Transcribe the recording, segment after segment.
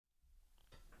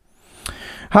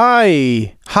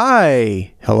Hello,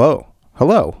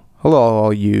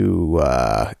 all you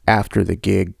after the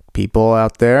gig people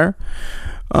out there.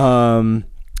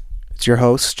 It's your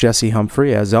host, Jesse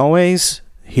Humphrey, as always,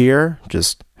 here,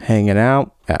 just hanging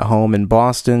out at home in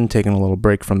Boston, taking a little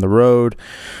break from the road.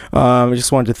 I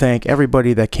just wanted to thank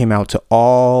everybody that came out to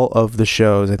all of the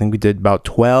shows. I think we did about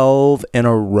 12 in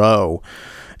a row.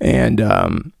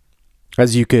 And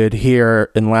as you could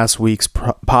hear in last week's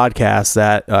podcast,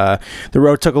 that the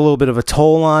road took a little bit of a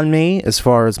toll on me as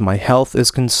far as my health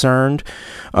is concerned.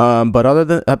 But other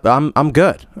than I'm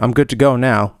good. I'm good to go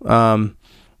now.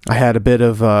 I had a bit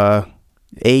of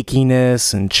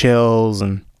achiness and chills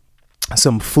and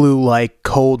some flu-like,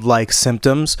 cold-like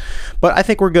symptoms, but I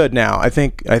think we're good now. I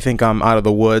think I'm out of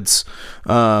the woods.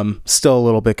 Still a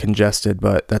little bit congested,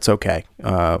 but that's okay.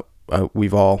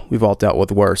 We've all dealt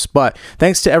with worse. But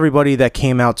thanks to everybody that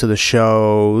came out to the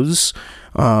shows.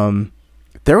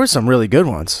 There were some really good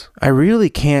ones. I really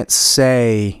can't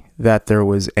say that there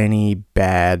was any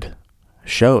bad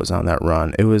shows on that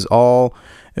run. It was all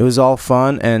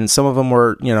fun, and some of them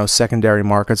were, secondary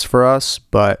markets for us,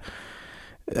 but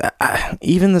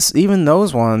even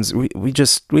those ones,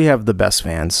 we have the best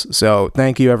fans. So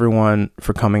thank you everyone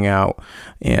for coming out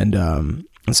and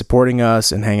supporting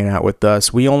us and hanging out with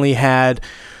us. We only had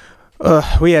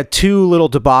we had two little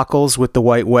debacles with the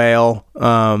white whale.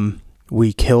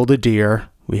 We killed a deer.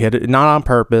 We hit it not on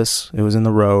purpose. It was in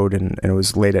the road and it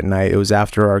was late at night. It was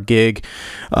after our gig.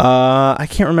 I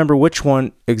can't remember which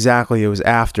one exactly it was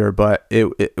after, but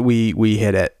we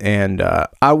hit it. And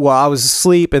I was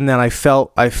asleep, and then I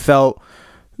felt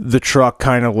the truck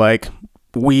kind of like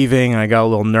weaving. And I got a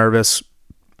little nervous,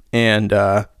 and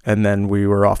then we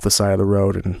were off the side of the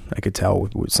road, and I could tell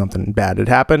something bad had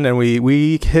happened, and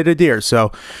we hit a deer.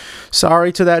 So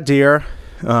sorry to that deer,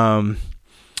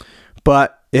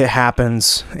 but it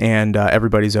happens, and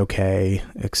everybody's okay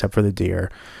except for the deer.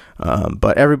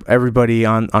 But everybody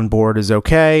on board is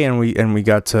okay, and we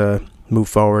got to move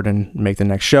forward and make the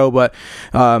next show. But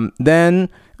then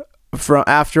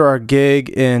after our gig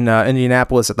in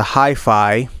Indianapolis at the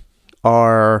Hi-Fi,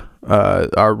 our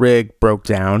rig broke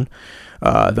down.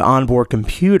 The onboard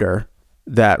computer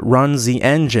that runs the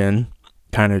engine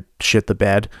kind of shit the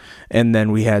bed, and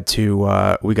then we got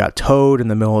towed in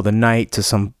the middle of the night to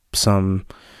some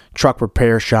truck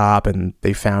repair shop, and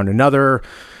they found another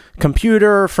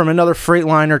computer from another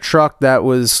Freightliner truck that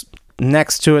was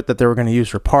next to it that they were going to use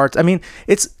for parts. I mean,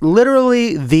 it's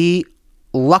literally the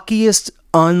luckiest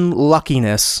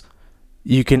unluckiness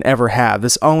you can ever have.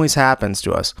 This always happens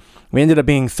to us. We ended up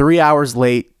being 3 hours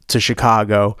late to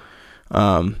Chicago,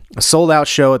 a sold out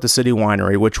show at the City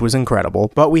Winery, which was incredible,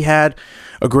 but we had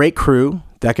a great crew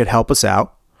that could help us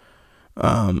out.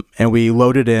 And we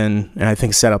loaded in and I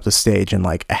think set up the stage in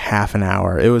like a half an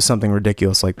hour. It was something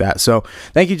ridiculous like that. So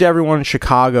thank you to everyone in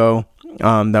Chicago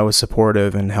that was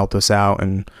supportive and helped us out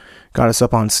and got us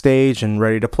up on stage and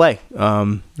ready to play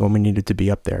when we needed to be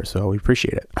up there. So we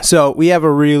appreciate it. So we have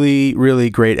a really, really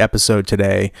great episode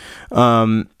today.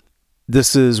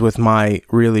 This is with my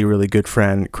really, really good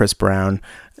friend, Chris Brown.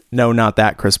 No, not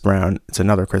that Chris Brown. It's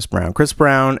another Chris Brown. Chris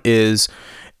Brown is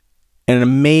an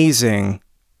amazing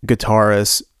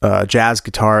guitarist, jazz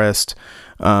guitarist.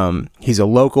 He's a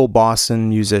local Boston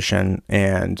musician,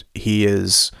 and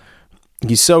he's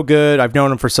so good. I've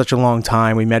known him for such a long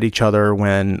time. We met each other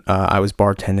when I was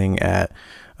bartending at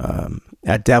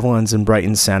Devlin's in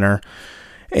Brighton Center,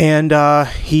 and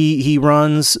he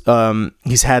runs.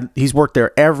 He's worked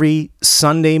there every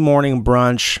Sunday morning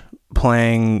brunch,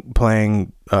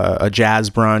 playing a jazz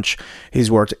brunch. He's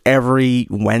worked every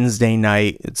Wednesday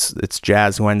night. It's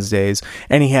Jazz Wednesdays,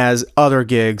 and he has other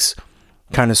gigs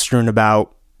kind of strewn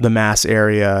about the Mass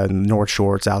area, North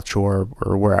Shore, South Shore,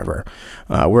 or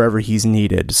wherever he's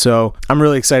needed. So I'm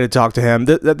really excited to talk to him.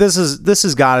 This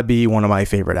has got to be one of my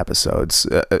favorite episodes.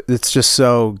 It's just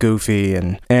so goofy,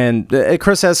 and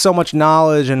Chris has so much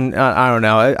knowledge, and I don't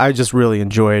know. I just really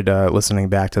enjoyed listening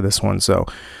back to this one. So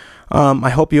I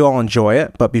hope you all enjoy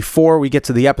it. But before we get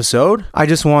to the episode, I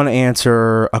just want to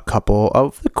answer a couple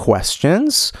of the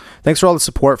questions. Thanks for all the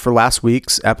support for last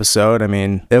week's episode. I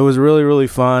mean, it was really, really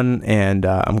fun, and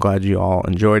I'm glad you all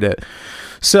enjoyed it.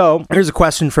 So here's a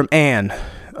question from Anne.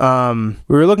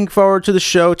 We were looking forward to the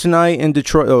show tonight in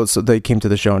Detroit. Oh, so they came to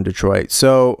the show in Detroit.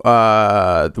 So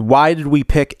why did we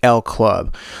pick El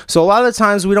Club? So a lot of the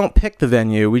times we don't pick the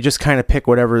venue. We just kind of pick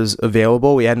whatever's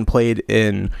available. We hadn't played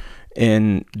in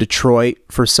Detroit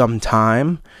for some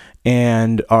time,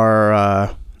 and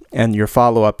your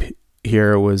follow-up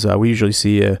here was we usually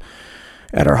see you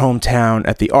at our hometown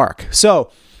at the Arc.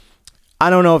 So I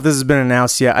don't know if this has been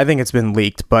announced yet. I think it's been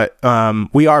leaked, but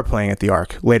we are playing at the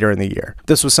Arc later in the year.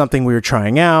 This was something we were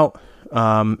trying out.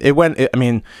 That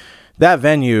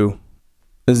venue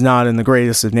is not in the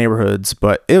greatest of neighborhoods,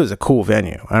 but it was a cool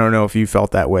venue. I don't know if you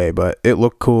felt that way, but it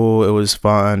looked cool. It was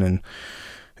fun, and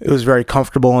it was very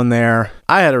comfortable in there.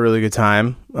 I had a really good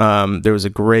time. There was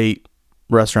a great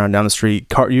restaurant down the street.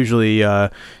 Usually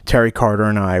Terry Carter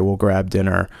and I will grab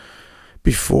dinner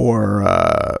before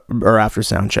or after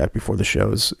sound check, before the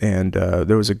shows, and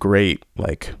there was a great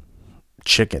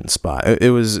chicken spot.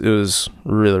 It was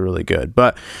really, really good.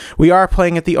 But we are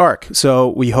playing at the Arc, so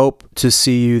we hope to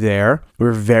see you there.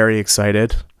 We're very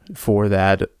excited for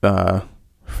that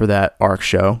Arc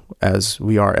show, as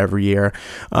we are every year.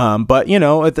 But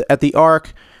at the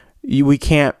Arc, we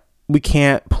can't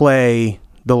play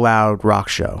the loud rock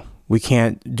show. We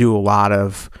can't do a lot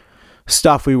of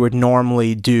stuff we would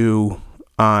normally do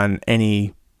on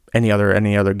any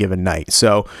other given night.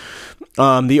 So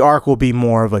the Arc will be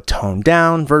more of a toned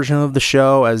down version of the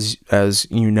show, as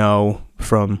you know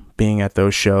from being at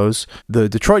those shows. The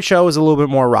Detroit show is a little bit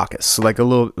more raucous, like a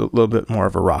little bit more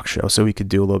of a rock show, so we could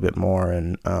do a little bit more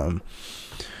and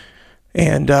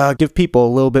give people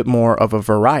a little bit more of a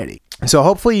variety. So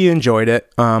hopefully you enjoyed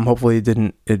it. Hopefully it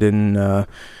didn't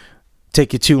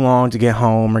take you too long to get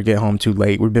home or get home too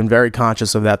late. We've been very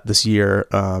conscious of that this year.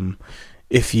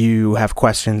 If you have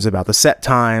questions about the set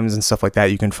times and stuff like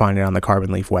that, you can find it on the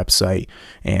Carbon Leaf website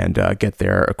and get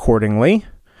there accordingly.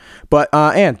 But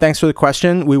Ann, thanks for the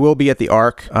question. We will be at the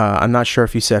Arc. I'm not sure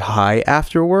if you said hi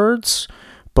afterwards,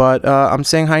 but I'm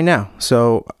saying hi now.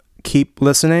 So keep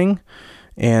listening,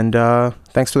 and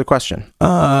thanks for the question.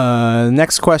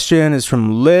 Next question is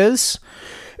from Liz.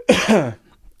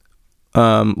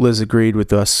 Liz agreed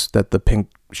with us that the pink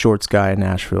shorts guy in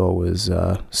Nashville was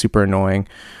super annoying.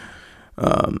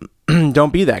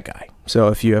 Don't be that guy. So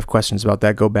if you have questions about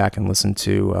that, go back and listen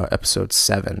to episode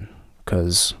 7,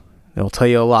 because it'll tell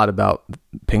you a lot about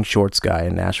pink shorts guy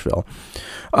in Nashville.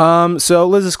 So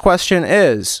Liz's question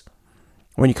is,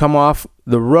 when you come off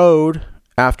the road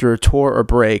after a tour or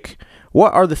break,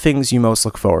 what are the things you most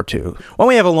look forward to? When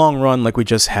we have a long run like we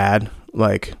just had,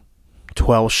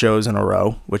 12 shows in a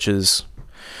row, which is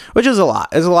a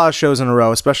lot. There's a lot of shows in a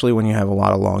row, especially when you have a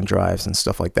lot of long drives and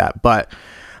stuff like that. But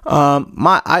I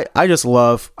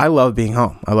love being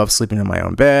home. I love sleeping in my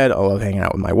own bed. I love hanging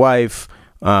out with my wife.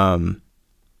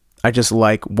 I just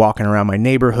like walking around my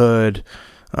neighborhood.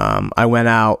 I went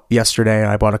out yesterday and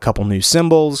I bought a couple new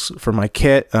cymbals for my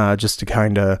kit, just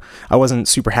to I wasn't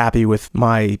super happy with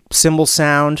my cymbal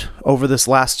sound over this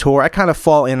last tour. I kind of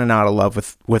fall in and out of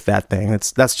love with that thing.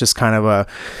 That's just kind of a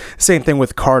same thing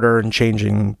with Carter and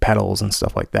changing pedals and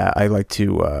stuff like that. I like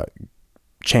to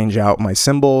change out my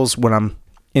cymbals when I'm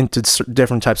into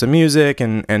different types of music,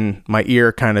 and my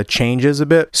ear kind of changes a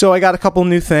bit. So I got a couple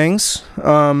new things,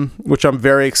 which I'm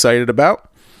very excited about.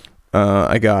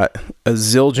 I got a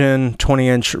Zildjian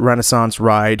 20-inch Renaissance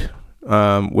Ride,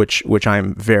 which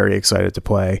I'm very excited to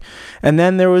play. And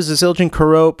then there was a Zildjian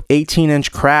Kerope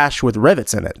 18-inch Crash with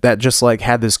rivets in it that just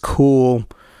had this cool,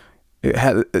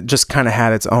 it just kind of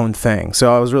had its own thing.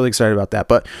 So I was really excited about that.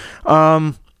 But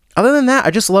other than that,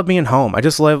 I just love being home. I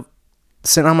just love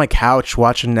sitting on my couch,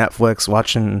 watching Netflix,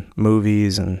 watching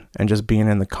movies, and just being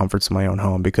in the comforts of my own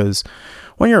home. Because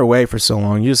when you're away for so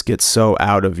long, you just get so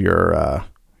out of your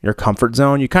comfort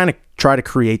zone. You kind of try to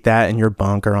create that in your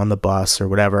bunk or on the bus or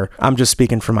whatever. I'm just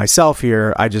speaking for myself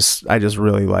here. I just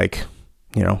really like,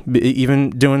 even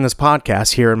doing this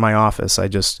podcast here in my office. I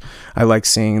like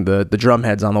seeing the drum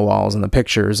heads on the walls and the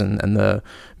pictures and the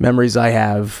memories I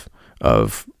have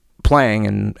of playing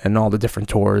and all the different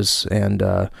tours. And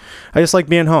I just like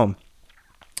being home.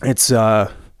 It's, and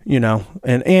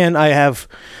I have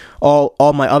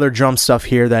all my other drum stuff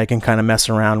here that I can kind of mess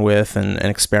around with and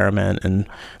experiment and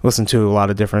listen to a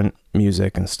lot of different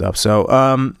music and stuff.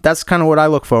 So that's kind of what I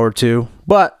look forward to.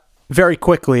 But very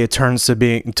quickly it turns to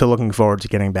looking forward to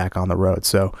getting back on the road.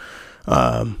 So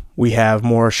we have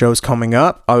more shows coming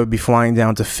up. I would be flying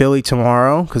down to Philly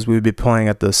tomorrow because we would be playing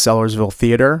at the Sellersville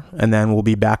Theater, and then we'll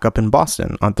be back up in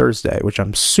Boston on Thursday, which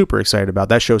I'm super excited about.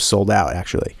 That show's sold out,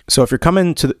 actually. So if you're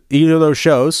coming to either of those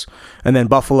shows, and then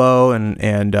Buffalo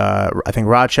and I think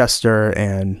Rochester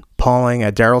and Pauling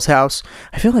at Daryl's house,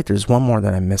 I feel like there's one more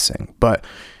that I'm missing. But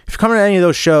if you're coming to any of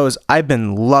those shows, I've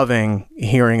been loving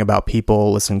hearing about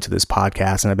people listening to this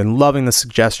podcast, and I've been loving the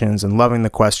suggestions and loving the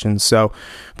questions. So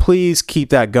please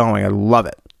keep that going. I love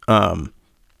it.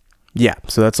 Yeah,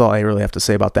 so that's all I really have to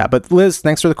say about that. But Liz,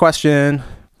 thanks for the question.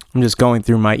 I'm just going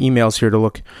through my emails here to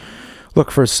look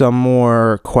for some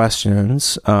more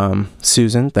questions.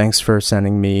 Susan, thanks for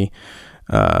sending me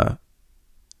the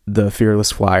the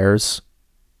Fearless Flyers,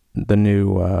 the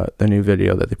new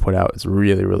video that they put out is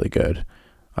really, really good.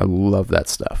 I love that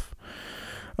stuff.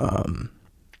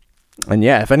 And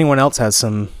yeah, if anyone else has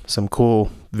some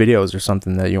cool videos or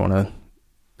something that you want to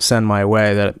send my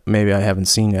way that maybe I haven't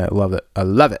seen yet, I love it. I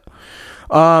love it.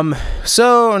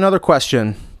 So another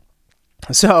question.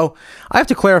 So I have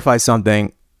to clarify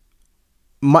something.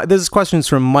 This question is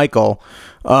from Michael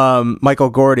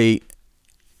Gordy.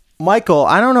 Michael,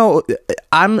 I don't know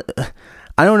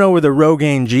where the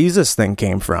Rogaine Jesus thing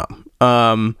came from.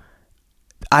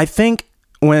 I think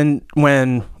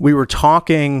when we were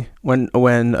talking, when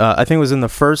I think it was in the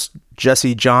first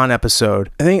Jesse John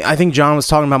episode, I think John was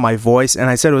talking about my voice, and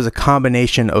I said it was a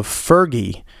combination of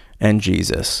Fergie and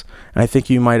Jesus. And I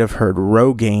think you might have heard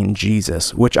Rogaine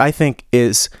Jesus, which I think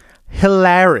is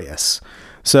hilarious.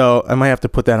 So I might have to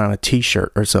put that on a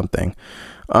t-shirt or something.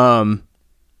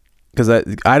 Because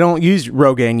I don't use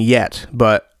Rogaine yet,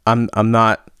 but I'm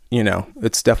not,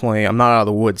 it's definitely, I'm not out of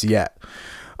the woods yet.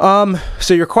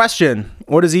 So your question,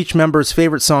 what is each member's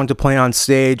favorite song to play on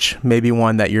stage? Maybe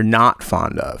one that you're not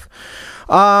fond of.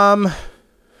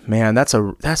 Man, that's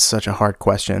such a hard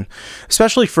question,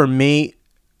 especially for me.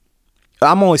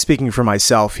 I'm only speaking for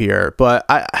myself here, but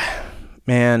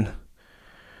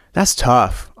that's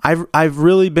tough. I've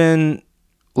really been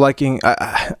liking,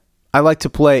 I like to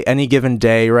play Any Given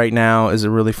Day right now is a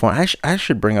really fun. I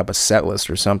should bring up a set list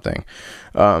or something.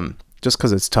 Just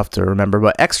because it's tough to remember.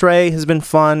 But X-Ray has been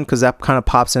fun because that kind of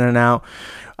pops in and out.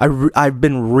 I've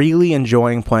been really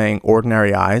enjoying playing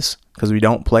Ordinary Eyes because we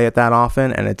don't play it that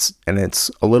often, and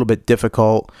it's a little bit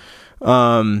difficult.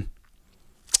 I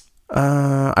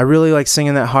really like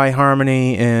singing that high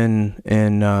harmony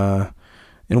in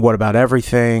What About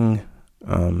Everything.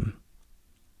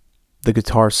 The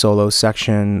guitar solo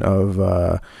section of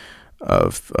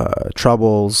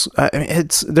Troubles. I mean,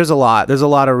 there's a lot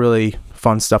of really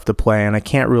fun stuff to play, and I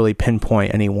can't really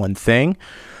pinpoint any one thing.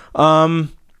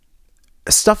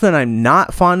 Stuff that I'm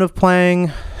not fond of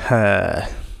playing, that's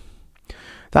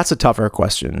a tougher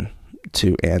question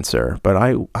to answer, but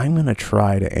I'm gonna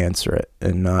try to answer it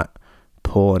and not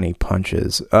pull any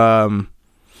punches.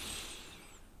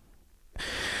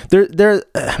 There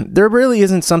really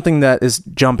isn't something that is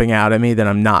jumping out at me that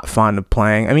I'm not fond of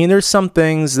playing. I mean, there's some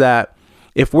things that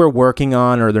if we're working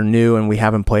on or they're new and we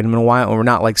haven't played them in a while, and we're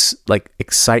not like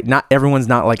excited, not everyone's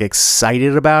not like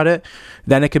excited about it,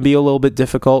 then it can be a little bit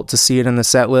difficult to see it in the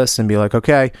set list and be like,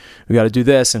 okay, we got to do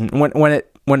this. And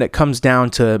when it comes down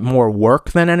to more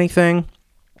work than anything,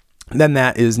 then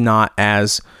that is not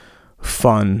as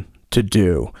fun to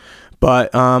do. But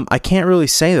I can't really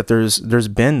say that there's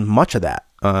been much of that.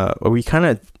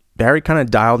 Barry kind of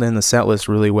dialed in the set list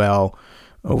really well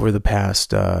over the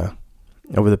past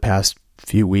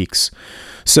few weeks.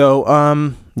 So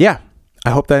yeah,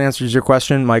 I hope that answers your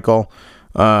question, Michael.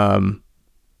 And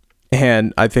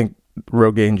I think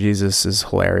Rogaine Jesus is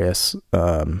hilarious.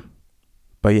 But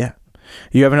yeah,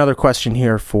 you have another question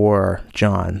here for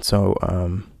John. So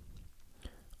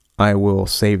I will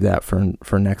save that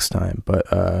for next time.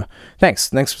 But thanks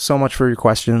so much for your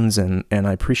questions, and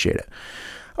I appreciate it.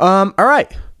 All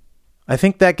right. I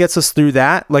think that gets us through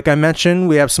that. Like I mentioned,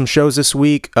 we have some shows this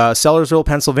week. Sellersville,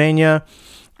 Pennsylvania,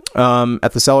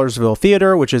 at the Sellersville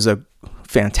Theater, which is a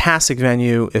fantastic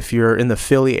venue. If you're in the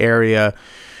Philly area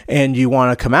and you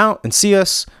want to come out and see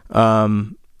us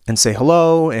and say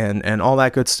hello and all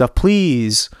that good stuff,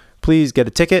 please get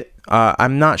a ticket.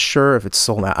 I'm not sure if it's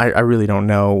sold out. I really don't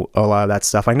know a lot of that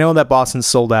stuff. I know that Boston's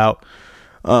sold out.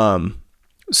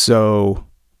 So,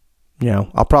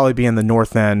 I'll probably be in the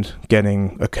North End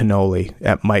getting a cannoli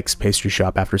at Mike's Pastry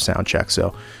Shop after sound check.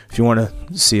 So if you want to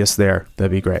see us there, that'd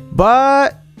be great.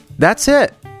 But that's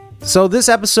it. So this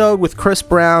episode with Chris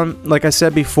Brown, like I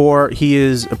said before, he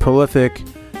is a prolific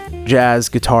jazz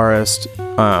guitarist.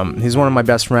 He's one of my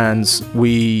best friends.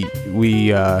 We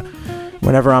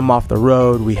whenever I'm off the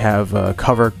road, we have a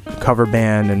cover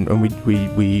band, and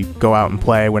we go out and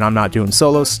play when I'm not doing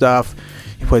solo stuff.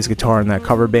 He plays guitar in that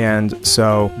cover band.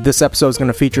 So this episode is going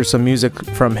to feature some music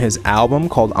from his album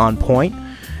called On Point.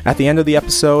 At the end of the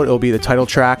episode, it'll be the title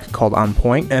track called On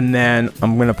Point, and then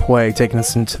I'm going to play, taking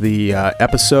us into the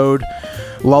episode,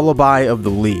 Lullaby of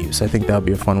the Leaves. I think that'll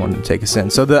be a fun one to take us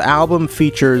in. So the album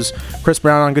features Chris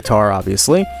Brown on guitar,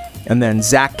 obviously, and then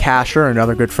Zach Kasher,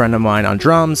 another good friend of mine, on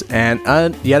drums, and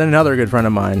yet another good friend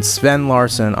of mine, Sven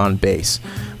Larson, on bass.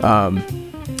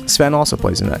 Sven also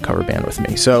plays in that cover band with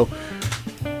me. So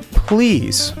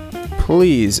please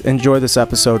enjoy this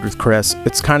episode with Chris.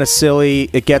 It's kind of silly.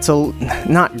 It gets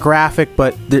not graphic,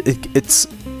 but it's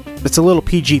it's a little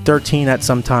PG-13 at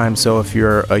some time. So if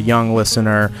you're a young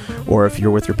listener or if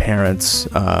you're with your parents,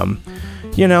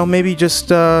 maybe just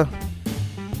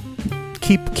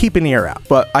keep an ear out.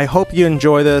 But I hope you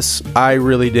enjoy this. I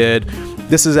really did.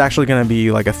 This is actually going to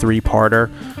be like a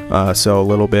 3-parter, so a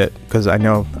little bit, because I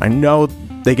know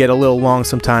they get a little long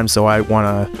sometimes. So I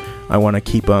wanna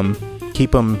keep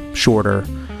them shorter.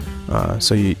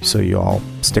 So you all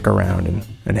stick around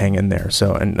and hang in there.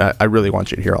 So, and I really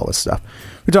want you to hear all this stuff.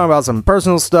 We're talking about some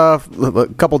personal stuff, a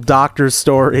couple doctor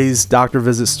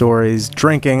visit stories,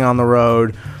 drinking on the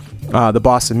road, the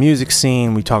Boston music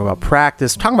scene. We talk about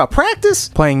practice,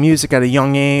 playing music at a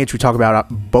young age. We talk about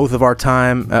both of our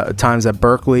times at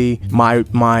Berkeley,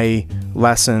 my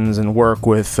lessons and work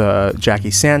with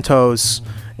Jackie Santos,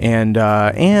 and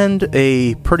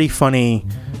a pretty funny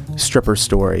stripper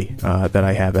story that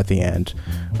I have at the end.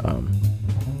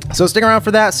 So stick around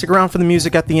for that. Stick around for the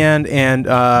music at the end. And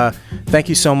thank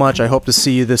you so much. I hope to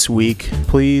see you this week.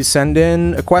 Please send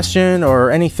in a question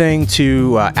or anything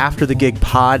to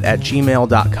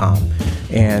afterthegigpod@gmail.com.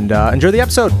 And enjoy the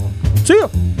episode. See you.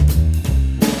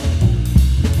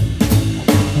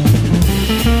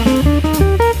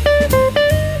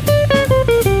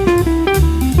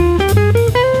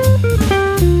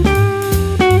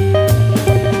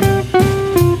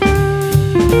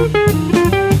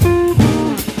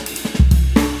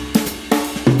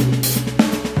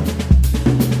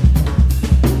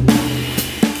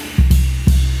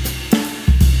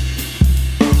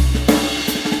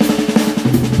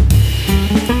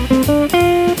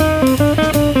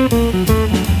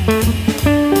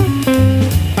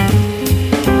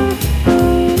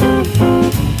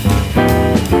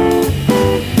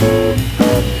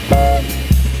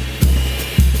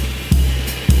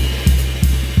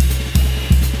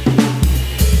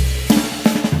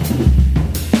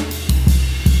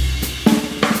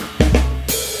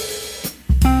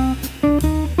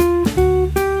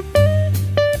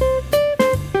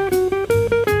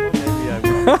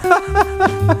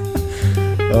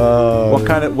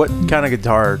 What kind of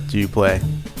guitar do you play?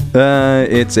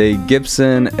 It's a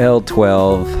Gibson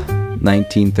L12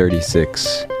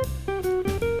 1936.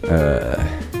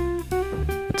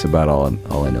 That's about all I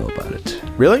know about it.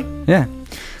 Really? Yeah.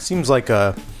 Seems like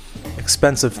a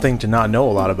expensive thing to not know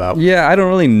a lot about. Yeah, I don't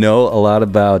really know a lot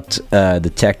about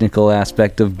the technical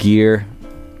aspect of gear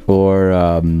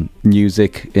or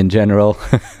music in general.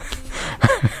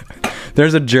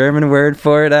 There's a German word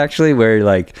for it, actually, where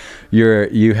like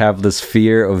you have this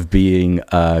fear of being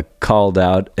called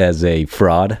out as a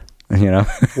fraud. You know.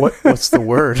 What's the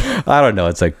word? I don't know.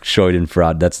 It's like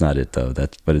Schadenfreude. That's not it though.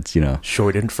 But it's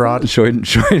Schadenfreude.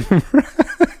 Schadenfreude.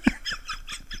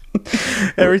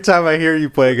 Every time I hear you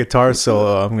play a guitar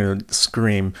solo, I'm gonna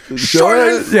scream.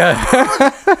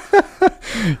 Yeah.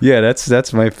 Yeah,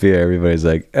 that's my fear. Everybody's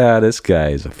like, this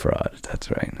guy is a fraud.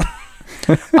 That's right.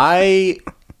 I,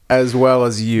 as well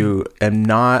as you, am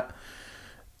not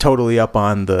totally up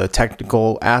on the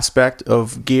technical aspect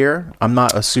of gear. I'm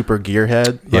not a super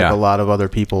gearhead like a lot of other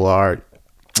people are.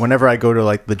 Whenever I go to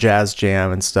like the jazz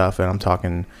jam and stuff, and I'm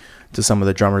talking to some of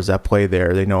the drummers that play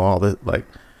there, they know all the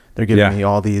they're giving me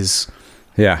all these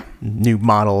new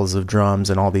models of drums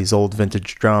and all these old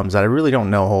vintage drums that I really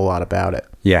don't know a whole lot about it.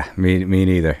 Yeah, me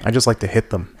neither. I just like to hit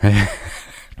them.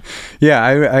 Yeah,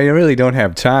 I really don't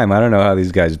have time. I don't know how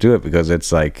these guys do it, because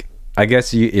it's like, I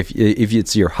guess if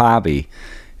it's your hobby,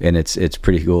 and it's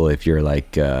pretty cool if you're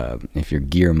like if you're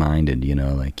gear minded, you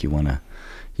know, like you wanna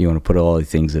put all the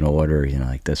things in order, you know,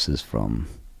 like this is from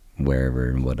wherever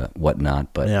and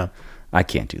whatnot. But yeah, I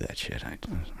can't do that shit. A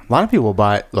lot of people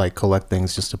collect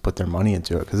things just to put their money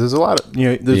into it, because there's a lot of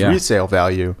there's resale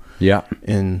value. Yeah,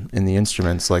 in the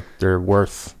instruments, like they're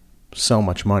worth so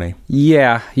much money.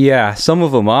 Yeah. Some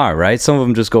of them are, right? Some of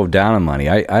them just go down in money.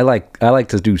 I like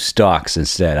to do stocks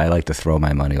instead. I like to throw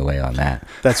my money away on that.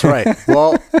 That's right.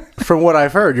 Well, from what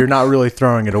I've heard, you're not really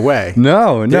throwing it away.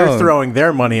 No. They're throwing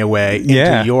their money away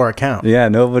into your account. Yeah,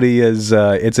 nobody is.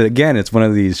 It's one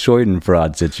of these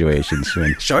Schadenfreude situations.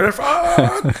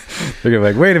 Schadenfreude. They're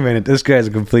like, wait a minute, this guy's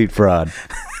a complete fraud.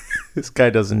 This guy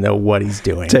doesn't know what he's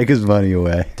doing. Take his money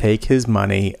away. Take his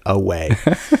money away.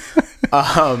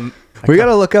 We got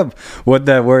to look up what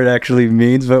that word actually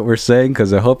means, what we're saying, because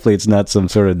hopefully it's not some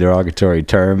sort of derogatory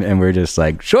term and we're just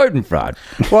like, Schadenfreude.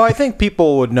 Well, I think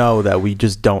people would know that we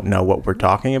just don't know what we're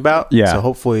talking about. Yeah. So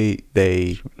hopefully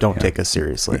they don't take us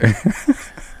seriously.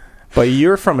 But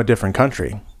you're from a different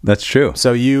country. That's true.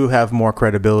 So you have more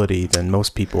credibility than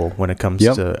most people when it comes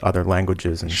to other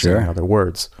languages and saying other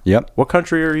words. Yep. What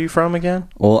country are you from again?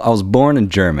 Well, I was born in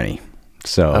Germany.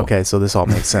 Okay, so this all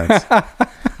makes sense.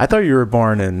 I thought you were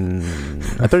born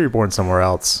somewhere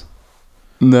else.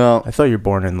 No. I thought you were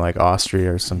born in like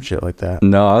Austria or some shit like that.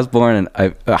 No, I was born in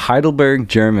Heidelberg,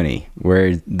 Germany,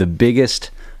 where the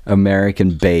biggest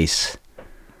American base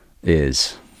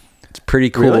is. It's pretty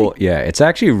cool. Really? Yeah, it's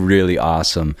actually really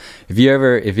awesome. If you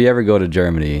ever go to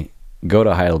Germany, go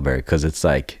to Heidelberg because it's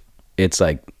like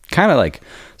kind of like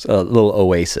a little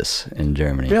oasis in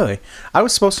Germany. Really? I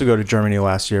was supposed to go to Germany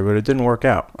last year, but it didn't work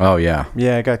out. Oh yeah.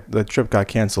 Yeah, the trip got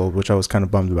canceled, which I was kind of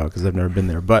bummed about because I've never been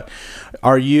there. But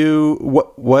are you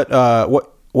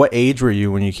what age were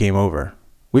you when you came over?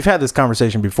 We've had this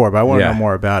conversation before, but I want to know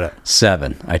more about it.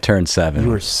 7. I turned 7. You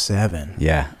were 7.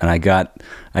 Yeah, and I got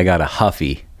a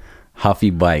Huffy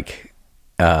bike.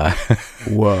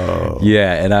 Whoa.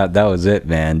 Yeah, and that was it,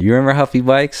 man. You remember Huffy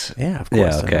bikes? Yeah, of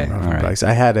course. Yeah, okay. I remember All right. bikes.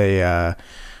 I had a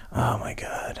oh my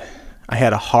god, I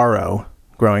had a Haro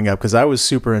growing up because I was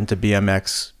super into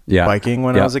BMX biking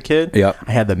when I was a kid. Yep.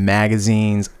 I had the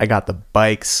magazines. I got the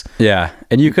bikes. Yeah,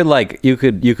 and you could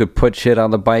put shit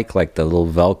on the bike like the little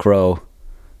Velcro.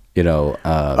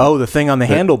 The thing on the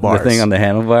handlebars. The thing on the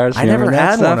handlebars. I never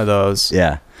had one of those.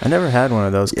 Yeah. I never had one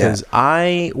of those because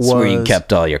I was... That's where you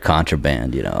kept all your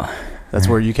contraband, That's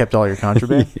where you kept all your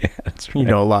contraband? Yeah, that's right. You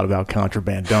know a lot about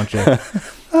contraband, don't you?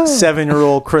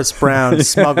 7-year-old Chris Brown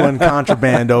smuggling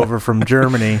contraband over from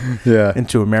Germany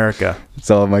into America.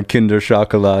 It's all my Kinder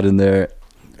Chocolat in there.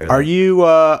 Are you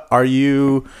going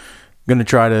to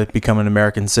try to become an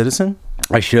American citizen?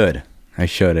 I should. I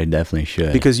definitely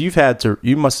should. Because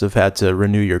you must have had to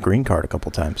renew your green card a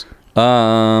couple times.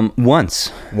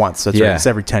 Once. That's right. It's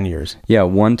every 10 years. Yeah,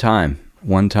 one time.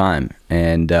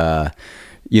 And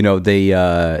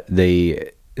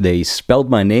they spelled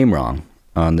my name wrong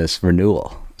on this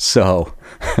renewal. So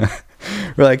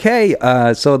we're like, hey,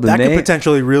 so the that name could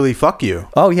potentially really fuck you.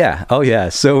 Oh yeah.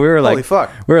 So we were like, holy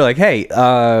fuck. We were like, hey,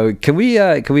 can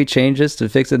we change this to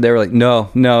fix it? They were like, no,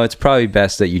 it's probably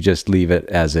best that you just leave it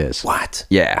as is. What?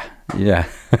 Yeah.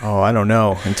 Oh, I don't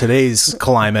know. In today's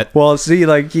climate. Well, see,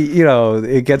 like,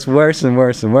 it gets worse and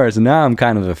worse and worse. And now I'm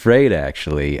kind of afraid,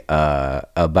 actually,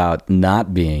 about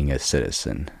not being a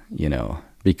citizen,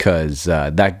 because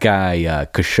that guy,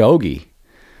 Khashoggi,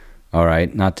 all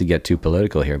right, not to get too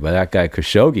political here, but that guy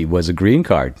Khashoggi was a green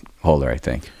card holder, I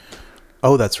think.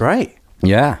 Oh, that's right.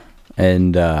 Yeah.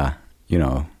 And,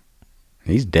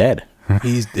 he's dead.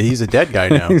 He's a dead guy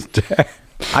now. He's dead.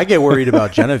 I get worried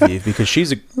about Genevieve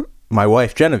because my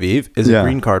wife Genevieve is a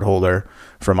green card holder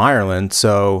from Ireland.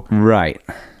 So right,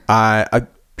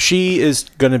 she is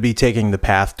going to be taking the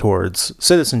path towards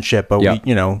citizenship. But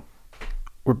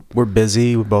we're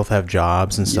busy. We both have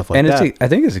jobs and stuff like that. I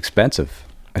think it's expensive.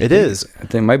 I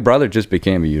think my brother just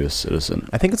became a U.S. citizen.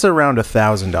 I think it's around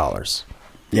 $1,000.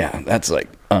 Yeah, that's like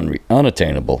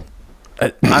unattainable.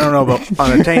 I don't know about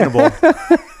unattainable.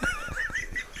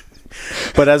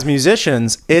 But as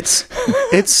musicians, it's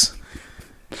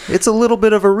a little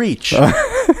bit of a reach.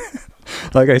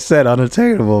 Like I said,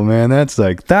 unattainable, man. That's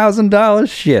like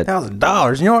 $1,000 shit.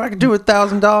 $1,000. You know what I could do with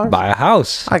 $1,000? Buy a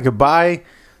house. I could buy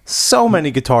so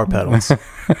many guitar pedals.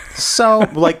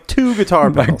 Like 2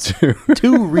 guitar pedals.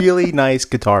 Two really nice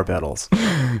guitar pedals.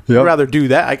 Yep. I'd rather do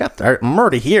that. I'm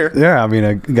already here. Yeah, I mean,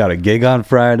 I got a gig on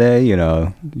Friday.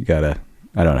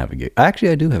 I don't have a gig.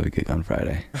 Actually, I do have a gig on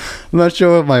Friday. I'm not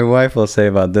sure what my wife will say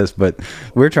about this, but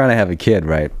we're trying to have a kid,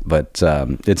 right? But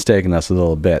it's taken us a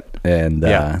little bit, and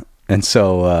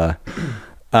so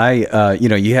you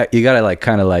got to like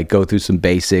kind of like go through some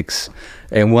basics.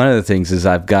 And one of the things is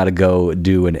I've got to go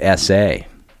do an essay.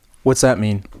 What's that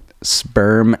mean?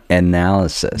 Sperm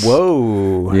analysis.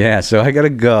 Whoa. Yeah, so I got to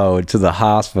go to the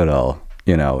hospital,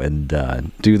 and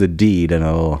do the deed in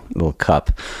a little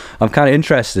cup. I'm kind of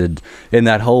interested in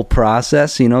that whole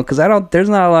process, because there's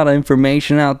not a lot of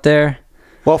information out there.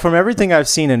 Well, from everything I've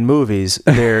seen in movies,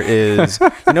 there is,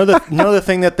 the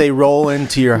thing that they roll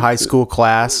into your high school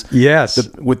class. Yes.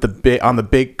 On the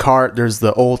big cart, there's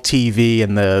the old TV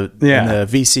and the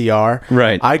VCR.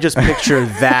 Right. I just picture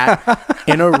that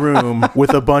in a room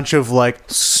with a bunch of like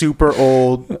super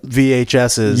old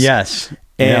VHSs. Yes.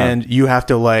 And you have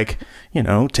to like,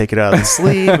 take it out of the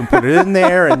sleeve and put it in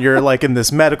there, and you're like in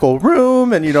this medical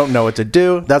room and you don't know what to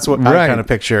do. That's what I kind of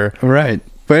picture. Right.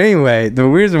 But anyway, the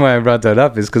reason why I brought that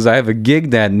up is because I have a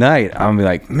gig that night. I'm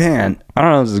like, man, I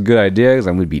don't know if this is a good idea because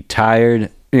I'm going to be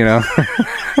tired,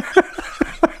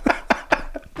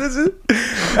 This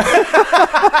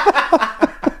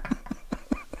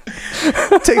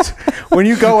is... when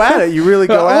you go at it, you really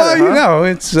go at it. Huh?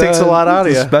 It takes a lot out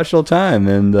of you. It's a special time,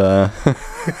 and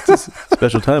it's a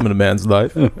special time in a man's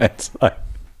life. It's like,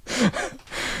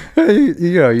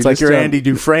 it's like you're Andy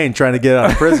Dufresne trying to get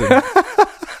out of prison.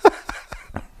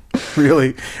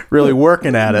 really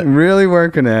working at it. Really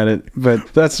working at it.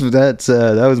 But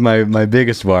that was my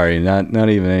biggest worry. Not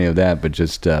even any of that, but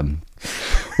just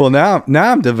well, now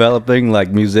I'm developing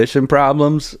like musician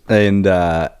problems, and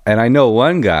I know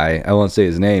one guy, I won't say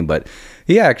his name, but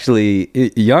he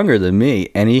actually younger than me,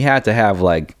 and he had to have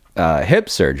like hip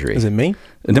surgery. Is it me?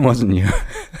 It wasn't you.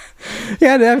 He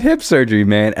had to have hip surgery,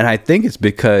 man, and I think it's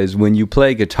because when you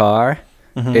play guitar,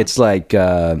 it's like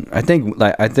I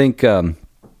think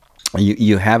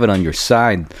you have it on your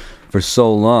side for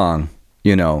so long,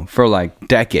 you know, for like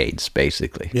decades,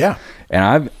 basically. Yeah.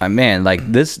 And man, like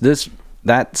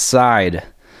that side,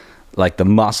 like the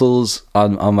muscles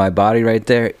on my body right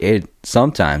there,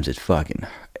 sometimes it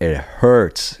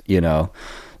hurts, you know.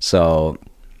 So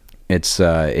it's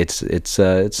something's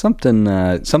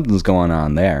going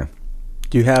on there.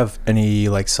 Do you have any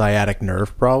like sciatic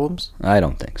nerve problems? I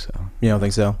don't think so. You don't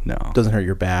think so? No. It doesn't hurt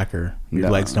your back or your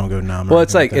legs don't go numb? Well,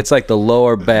 it's like the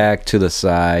lower back to the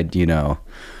side, you know.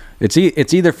 It's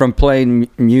either from playing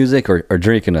music or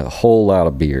drinking a whole lot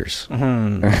of beers.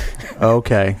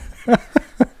 Okay.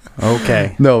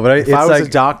 Okay. No, but if I was a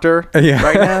doctor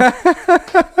right now,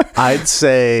 I'd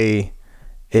say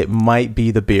it might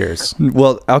be the beers.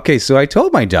 Well, okay, so I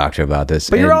told my doctor about this.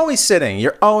 But you're always sitting.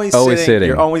 You're always sitting.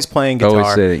 You're always playing guitar.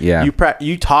 Always sitting, yeah.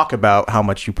 You talk about how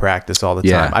much you practice all the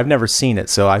Yeah. time. I've never seen it,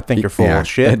 so I think you're full of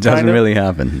shit. It doesn't really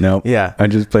happen. Nope. Yeah. I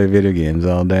just play video games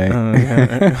all day.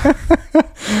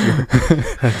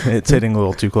 It's hitting a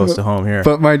little too close to home here.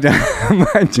 But my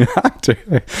doctor,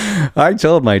 I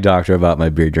told my doctor about my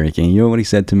beer drinking. You know what he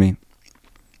said to me?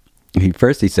 He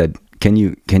said, Can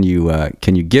you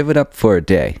give it up for a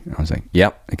day? I was like,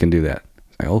 yep, I can do that.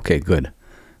 Like, okay, good.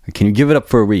 Can you give it up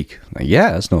for a week? I'm like,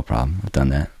 yeah, that's no problem. I've done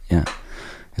that. Yeah.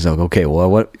 He's like, okay,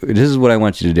 well, this is what I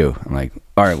want you to do. I'm like,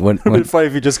 all right, what? It'd be funny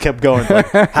if you just kept going.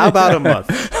 Like, how about a month?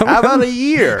 How about a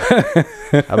year?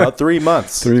 How about 3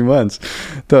 months? 3 months.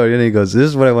 So then he goes, this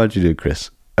is what I want you to do, Chris.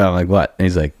 And I'm like, what? And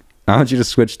he's like, I want you to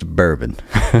switch to bourbon.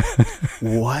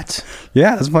 What?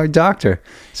 Yeah, that's my doctor.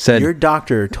 Said, your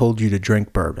doctor told you to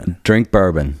drink bourbon. Drink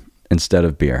bourbon instead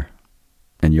of beer,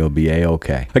 and you'll be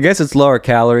A-okay. I guess it's lower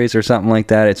calories or something like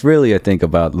that. It's really, I think,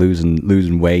 about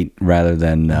losing weight rather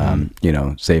than,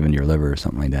 saving your liver or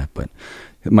something like that. But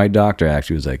my doctor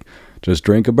actually was like, just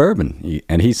drink a bourbon.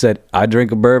 And he said, I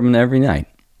drink a bourbon every night.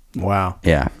 Wow.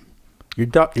 Yeah. Your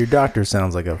doctor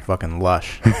sounds like a fucking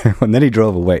lush. And then he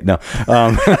drove away. No.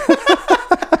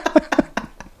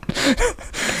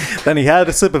 Then he had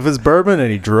a sip of his bourbon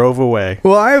and he drove away.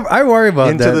 Well, I worry about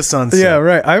into that. The sunset. Yeah,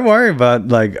 right. I worry about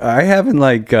like I haven't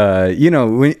like I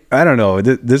don't know.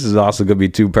 This is also gonna be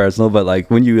too personal, but like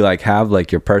when you like have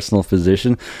like your personal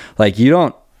physician, like you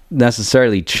don't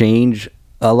necessarily change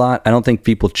a lot. I don't think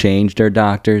people change their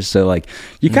doctors. So like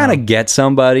you kind of get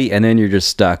somebody and then you're just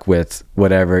stuck with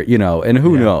whatever, you know, and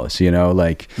who knows, you know,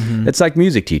 like it's like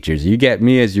music teachers. You get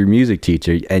me as your music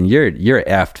teacher and you're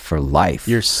effed for life.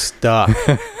 You're stuck.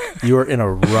 You're in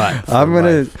a rut. I'm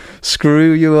going to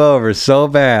screw you over so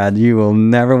bad. You will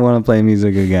never want to play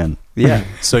music again. Yeah.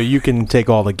 So you can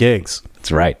take all the gigs.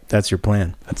 That's right. That's your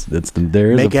plan. There's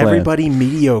Make a plan. everybody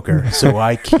mediocre. So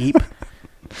I keep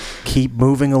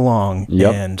moving along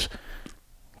and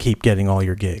keep getting all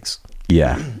your gigs.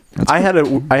 Yeah. I had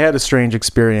a strange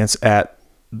experience at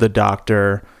the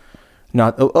doctor.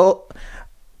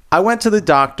 I went to the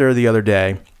doctor the other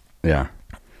day. Yeah.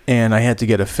 And I had to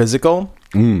get a physical.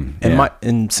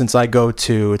 And since I go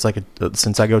to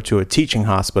a teaching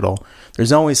hospital,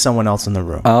 there's always someone else in the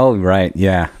room. Oh, right.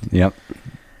 Yeah. Yep.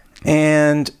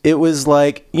 And it was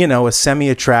like, a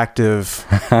semi-attractive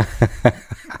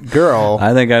girl.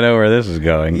 I think I know where this is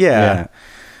going. Yeah.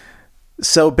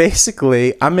 So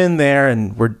basically, I'm in there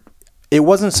and it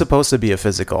wasn't supposed to be a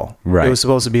physical. Right. It was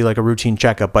supposed to be like a routine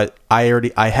checkup, but I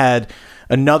had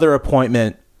another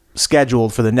appointment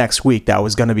scheduled for the next week that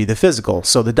was going to be the physical.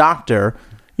 So the doctor,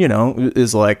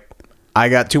 is like, I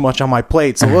got too much on my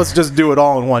plate, so let's just do it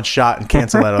all in one shot and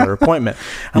cancel that other appointment.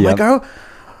 I'm like, oh,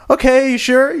 okay, you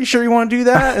sure you want to do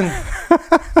that? And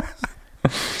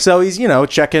so he's,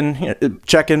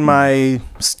 checking my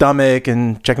stomach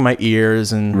and checking my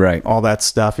ears and all that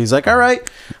stuff. He's like, all right,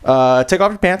 take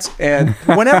off your pants. And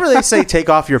whenever they say take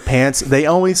off your pants, they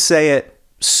always say it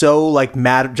so like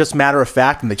matter of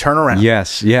fact, and they turn around.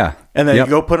 Yes, yeah. And then you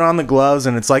go put on the gloves,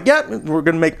 and it's like, yeah, we're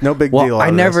gonna make no big deal. I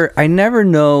never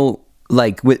know.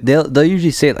 Like they'll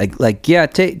usually say it like yeah,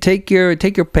 take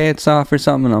your pants off or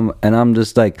something, and I'm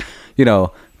just like,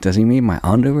 does he mean my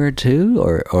underwear too,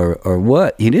 or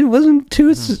what? He wasn't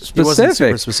too specific. He wasn't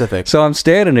super specific. So I'm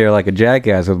standing there like a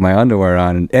jackass with my underwear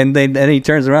on, and then he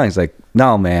turns around. He's like,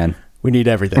 no, man. We need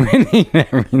everything.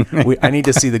 I need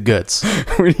to see the goods.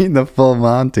 We need the full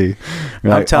Monty.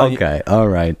 I'm telling you. Okay, all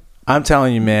right. I'm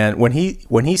telling you, man, when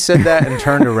he said that and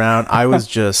turned around, I was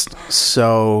just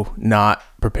so not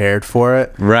prepared for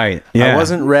it. Right. Yeah. I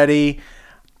wasn't ready.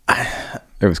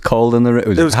 It was cold in the room.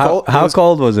 It was cold. How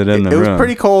cold was it in the room? It was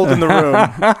pretty cold in the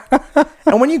room.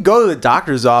 And when you go to the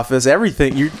doctor's office,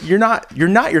 everything you're not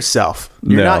yourself.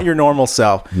 You're not your normal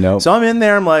self. No. So I'm in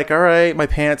there. I'm like, all right, my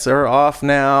pants are off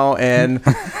now, and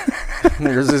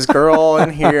there's this girl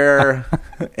in here,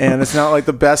 and it's not like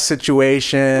the best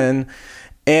situation.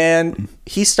 And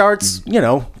he starts,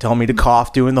 telling me to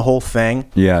cough, doing the whole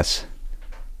thing. Yes.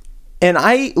 And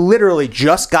I literally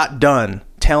just got done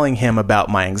telling him about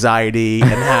my anxiety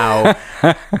and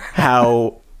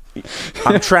how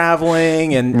I'm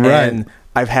traveling and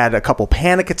I've had a couple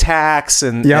panic attacks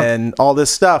and all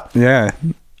this stuff. Yeah.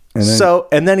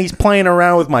 And then he's playing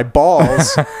around with my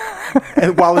balls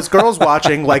and while this girl's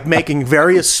watching, like making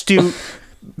very astute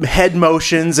head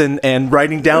motions and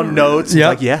writing down notes. Yep.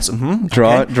 Like, yes. Mm-hmm,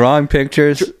 Drawing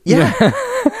pictures. Yeah.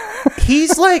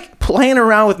 He's like playing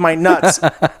around with my nuts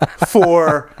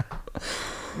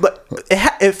but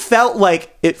it felt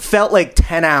like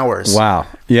 10 hours. Wow.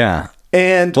 Yeah.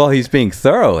 And well, he's being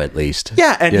thorough at least.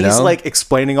 Yeah, and he's like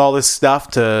explaining all this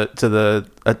stuff to the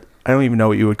I don't even know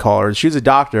what you would call her. She was a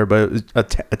doctor, but it was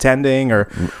attending or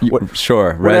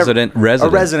sure, whatever, resident. A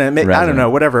resident. I don't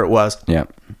know, whatever it was. Yeah.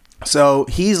 So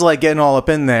he's like getting all up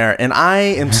in there, and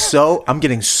I'm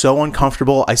getting so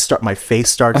uncomfortable. My face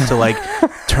starts to like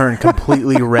turn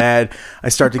completely red. I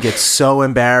start to get so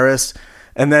embarrassed,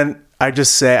 and then I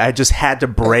just had to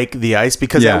break the ice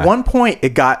because at one point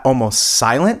it got almost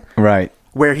silent. Right.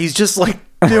 Where he's just like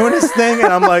doing his thing,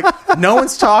 and I'm like, no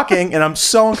one's talking, and I'm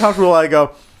so uncomfortable. I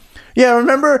go, yeah,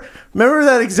 remember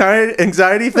that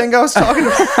anxiety thing I was talking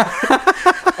about?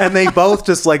 And they both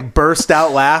just like burst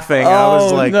out laughing. I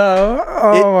was like, no.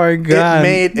 Oh my God.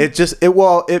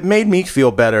 It made me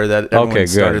feel better that everyone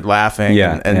started laughing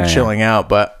and chilling out.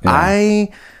 But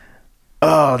that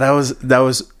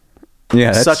was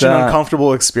such an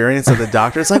uncomfortable experience at the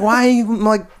doctor. It's like, why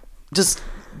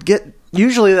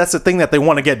usually that's the thing that they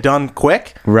want to get done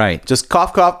quick. Right. Just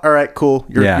cough. All right, cool.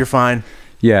 You're fine.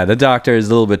 Yeah, the doctor is a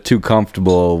little bit too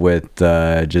comfortable with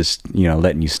just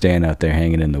letting you stand out there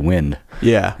hanging in the wind.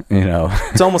 Yeah,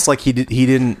 it's almost like he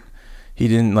didn't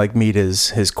like meet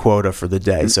his quota for the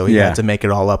day, so he had to make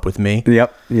it all up with me.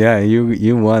 Yep. Yeah,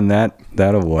 you won that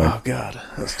award. Oh God,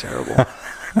 that's terrible.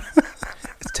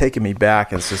 It's taking me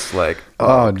back. It's just like,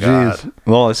 oh jeez.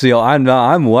 Well, see,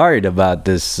 I'm worried about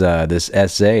this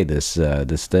essay, this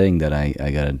thing that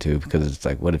I got into, because it's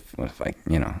like, what if I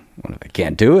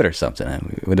can't do it or something?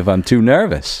 What if I'm too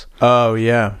nervous? Oh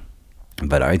yeah.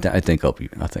 But I think I'll be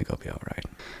all right.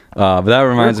 But that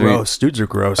reminds me. Gross. Dudes are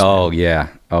gross. Oh man.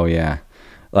 Yeah.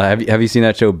 Have you seen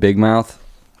that show Big Mouth?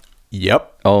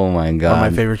 Yep. Oh my God. One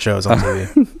of my favorite shows on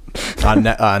TV. on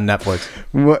Netflix.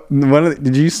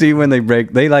 Did you see when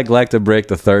they like to break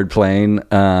the third plane?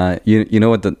 You know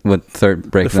what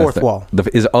third break? The fourth wall.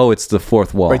 It's the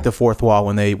fourth wall. Break the fourth wall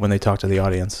when they talk to the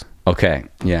audience. Okay.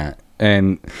 Yeah.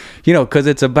 And because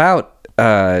it's about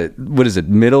what is it?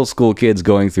 Middle school kids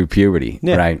going through puberty,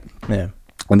 right? Yeah.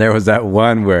 And there was that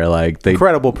one where like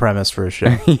incredible premise for a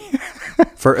show.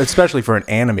 Especially for an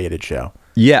animated show.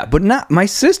 Yeah, but my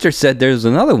sister said there's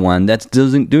another one that's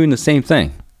doing the same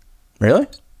thing. Really?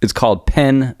 It's called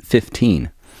Pen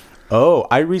 15. Oh,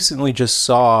 I recently just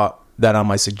saw that on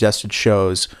my suggested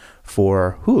shows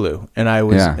for Hulu, and I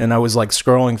was like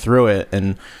scrolling through it,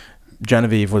 and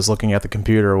Genevieve was looking at the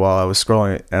computer while I was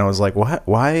scrolling, and I was like, "What?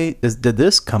 Why did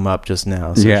this come up just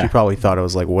now?" So she probably thought it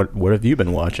was like, "What have you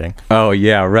been watching?" Oh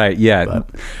yeah, right, yeah. But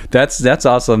that's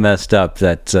also messed up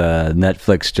that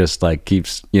Netflix just like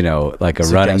keeps like a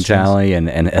running tally and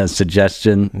a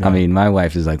suggestion. Yeah. I mean, my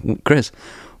wife is like, Chris,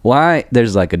 why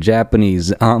there's like a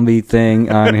Japanese zombie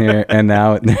thing on here, and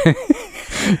now.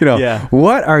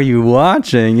 What are you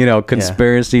watching?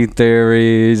 Conspiracy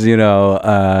theories,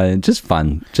 just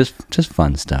fun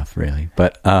stuff, really.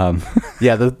 But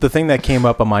yeah, the thing that came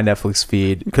up on my Netflix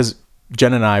feed, because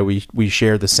Jen and I we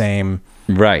share the same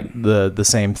the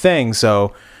same thing.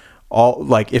 So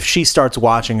if she starts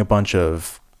watching a bunch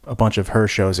of her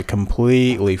shows, it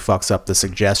completely fucks up the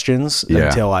suggestions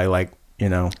until I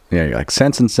Yeah, you're like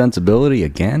Sense and Sensibility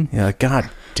again? Yeah, God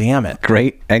damn it.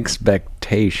 Great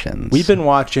Expectations. We've been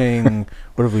watching,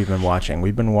 what have we been watching?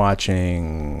 We've been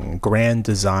watching Grand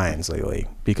Designs lately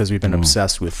because we've been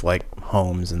obsessed with like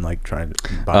homes and like trying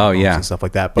to buy homes and stuff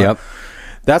like that. But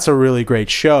that's a really great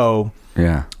show.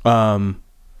 Yeah.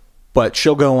 But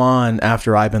she'll go on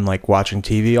after I've been like watching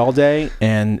TV all day,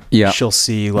 and she'll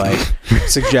see like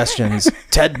suggestions: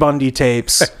 Ted Bundy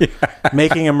tapes,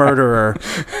 Making a Murderer,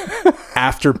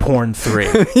 After Porn 3,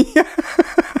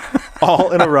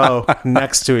 all in a row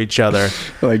next to each other.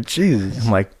 Like Jesus,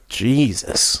 I'm like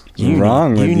Jesus, you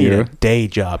need a day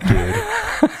job, dude.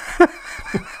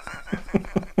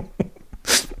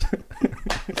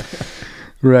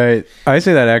 Right. I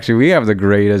say that actually we have the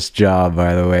greatest job,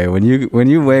 by the way. When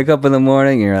you wake up in the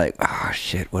morning and you're like, oh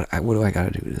shit, what do I gotta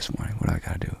do this morning? What do I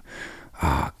gotta do?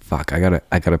 Oh fuck, I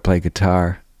gotta play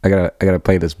guitar. I gotta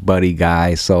play this Buddy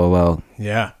Guy solo.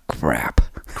 Yeah. Crap.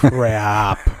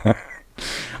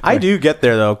 I do get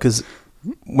there though, because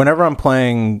whenever I'm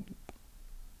playing,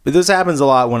 this happens a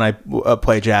lot when I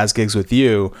play jazz gigs with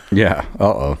you. Yeah.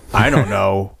 I don't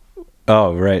know.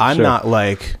 Oh, right. I'm not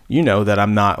like, that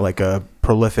I'm not like a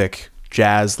prolific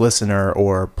jazz listener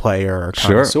or player or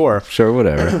connoisseur. Sure,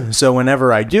 whatever. So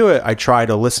whenever I do it, I try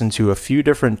to listen to a few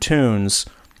different tunes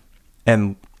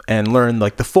and learn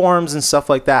like the forms and stuff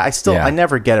like that. I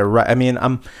never get it right. I mean,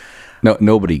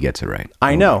 nobody gets it right.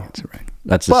 I know. Gets it right.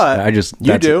 That's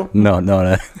you do. No.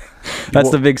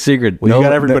 That's the big secret. Well, you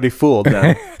got everybody fooled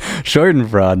then.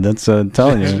 Schadenfreude. That's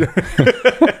telling you.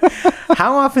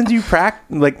 How often do you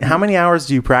practice? Like, how many hours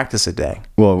do you practice a day?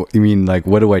 Well, you mean like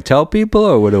what do I tell people,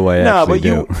 or what do I actually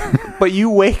do? But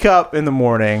you wake up in the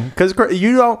morning because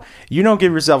you don't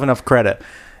give yourself enough credit.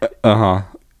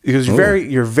 Because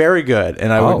you're very good,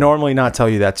 and I would normally not tell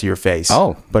you that to your face.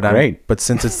 Oh, but great. But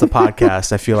since it's the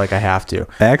podcast, I feel like I have to.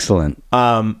 Excellent.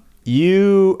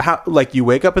 You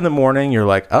wake up in the morning, you're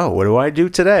like, oh, what do I do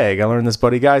today? I gotta learn this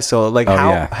Buddy Guy. So like,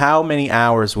 how many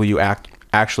hours will you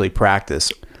actually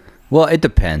practice? Well, it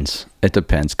depends.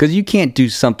 Because you can't do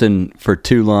something for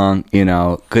too long,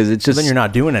 because it's just... Then you're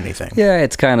not doing anything. Yeah,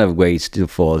 it's kind of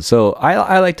wasteful. So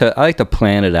I like to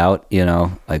plan it out,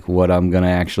 like what I'm going to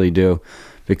actually do.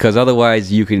 Because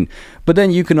otherwise you can... But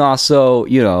then you can also,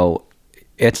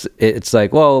 it's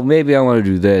like, well, maybe I want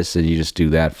to do this, and you just do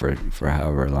that for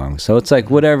however long. So it's like,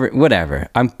 whatever.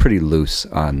 I'm pretty loose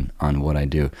on what I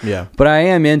do. Yeah. But I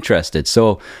am interested.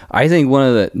 So I think one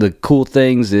of the cool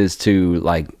things is to,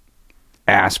 like,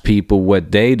 ask people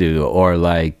what they do, or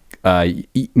like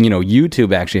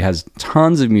YouTube actually has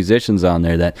tons of musicians on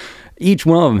there that each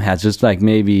one of them has just like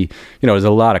maybe there's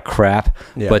a lot of crap,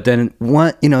 but then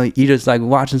one you just like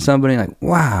watching somebody like,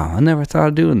 wow, I never thought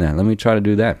of doing that, let me try to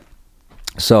do that.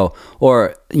 So,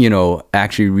 or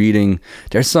actually reading,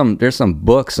 there's some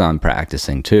books on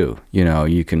practicing too.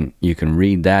 You can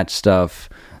read that stuff.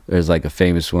 There's like a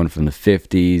famous one from the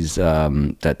 50s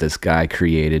that this guy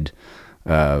created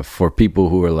for people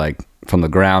who are like from the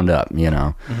ground up,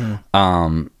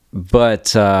 Mm-hmm.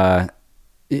 But I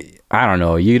don't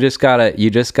know. You just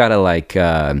gotta like,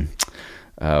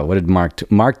 what did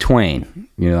Mark Twain?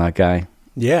 You know that guy?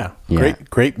 Yeah.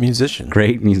 Great musician.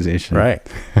 Great musician. Right.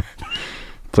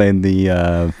 Playing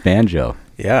the banjo.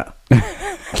 Yeah.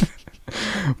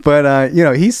 But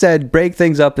he said break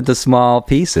things up into small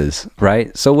pieces,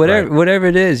 right? So whatever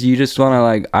it is, you just want to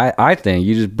like, I think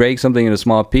you just break something into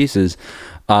small pieces,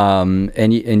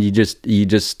 and you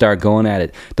just start going at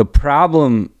it. The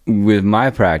problem with my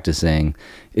practicing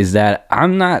is that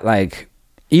I'm not like,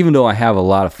 even though I have a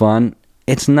lot of fun,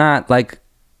 it's not like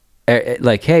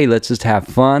hey, let's just have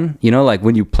fun. Like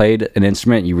when you played an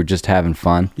instrument, you were just having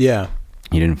fun. Yeah.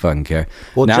 You didn't fucking care.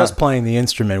 Well, now, just playing the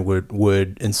instrument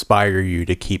would inspire you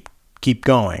to keep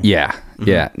going. Yeah. Mm-hmm.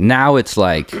 Yeah. Now it's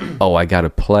like, oh, I gotta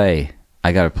play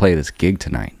this gig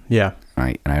tonight. Yeah.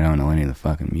 Right. And I don't know any of the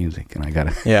fucking music, and I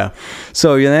gotta. Yeah.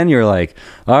 So then you're like,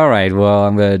 all right, well,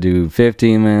 I'm gonna do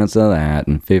 15 minutes of that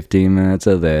and 15 minutes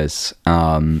of this.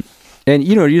 And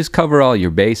you just cover all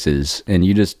your bases, and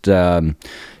you just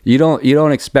you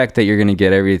don't expect that you're gonna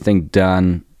get everything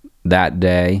done that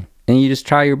day. And you just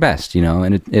try your best,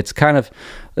 and it's kind of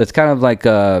like,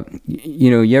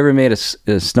 you ever made a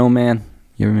snowman?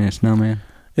 You ever made a snowman?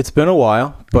 It's been a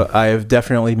while, but I have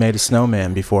definitely made a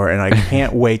snowman before, and I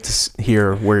can't wait to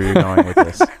hear where you're going with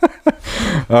this.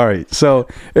 All right. So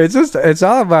it's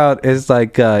all about, it's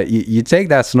like, you take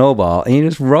that snowball and you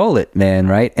just roll it, man.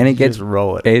 Right. And it gets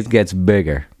bigger.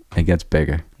 It gets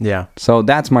bigger. Yeah. So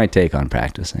that's my take on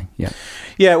practicing. Yeah.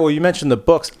 Yeah. Well, you mentioned the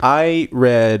books. I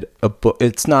read a book.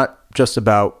 It's not just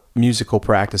about musical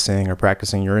practicing or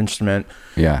practicing your instrument.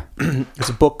 Yeah. It's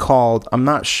a book called, I'm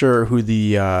not sure who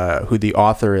the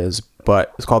author is,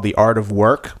 but it's called The Art of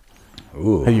Work.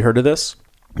 Ooh. Have you heard of this?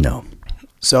 No.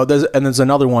 So there's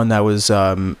another one that was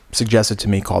suggested to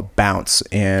me called Bounce,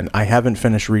 and I haven't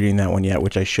finished reading that one yet,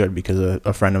 which I should, because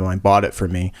a friend of mine bought it for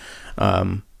me.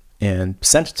 and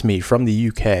sent it to me from the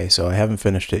UK, so I haven't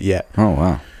finished it yet. Oh,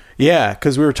 wow. Yeah,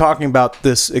 because we were talking about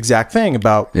this exact thing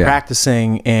about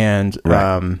practicing and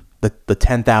the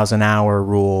 10,000 hour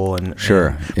rule and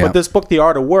Sure. But this book, The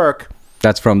Art of Work,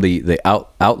 that's from the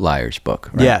Outliers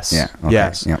book, right? Yes. Yeah. Okay.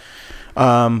 Yes. Yeah.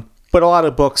 But a lot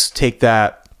of books take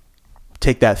that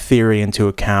theory into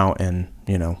account, and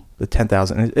the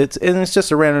 10,000. It's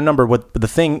just a random number. But the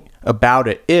thing about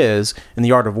it is, in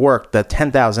The Art of Work, that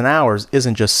 10,000 hours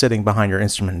isn't just sitting behind your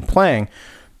instrument and playing.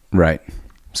 Right.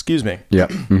 Excuse me. Yeah.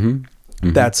 Mm-hmm.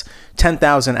 Mm-hmm. That's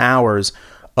 10,000 hours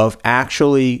of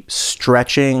actually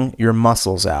stretching your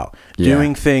muscles out,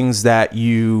 doing things that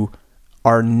you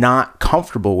are not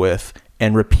comfortable with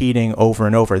and repeating over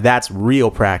and over. That's real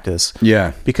practice.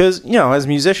 Yeah. Because, as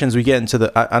musicians, we get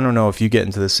into I don't know if you get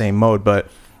into the same mode, but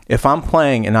if I'm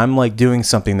playing and I'm like doing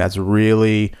something that's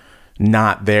really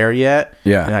not there yet,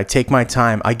 and I take my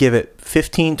time, I give it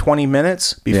 15, 20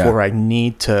 minutes before I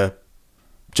need to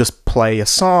just play a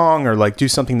song or like do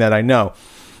something that I know.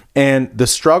 And the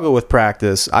struggle with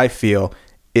practice, I feel,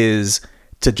 is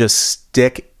to just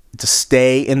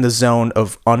stay in the zone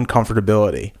of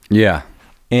uncomfortability. Yeah.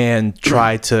 And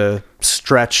try to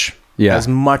stretch as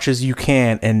much as you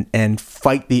can and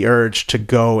fight the urge to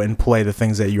go and play the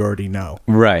things that you already know.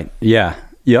 Right. Yeah.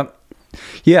 Yep.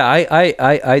 Yeah, I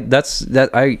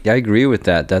agree with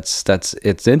that. That's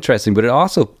it's interesting, but it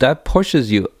also that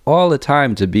pushes you all the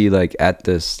time to be like at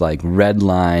this like red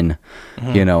line,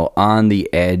 on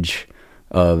the edge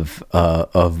of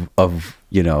what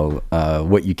you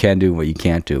can do and what you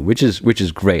can't do, which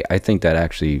is great. I think that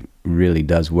actually really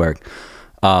does work.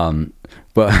 But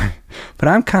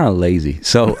I'm kind of lazy,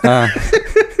 so.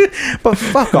 But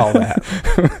fuck all that.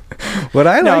 What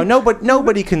I like,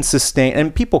 nobody can sustain,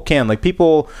 and people can. Like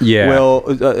people will,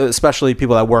 especially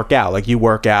people that work out. Like you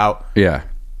work out. Yeah.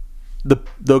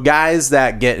 The guys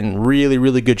that get in really,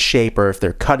 really good shape, or if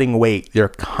they're cutting weight, they're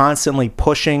constantly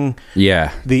pushing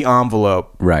the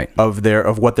envelope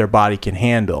of what their body can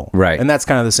handle. Right. And that's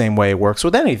kind of the same way it works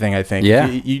with anything, I think. Yeah.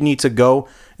 You need to go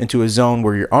into a zone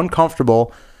where you're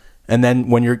uncomfortable, and then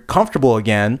when you're comfortable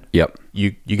again,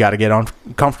 you got to get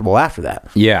uncomfortable after that.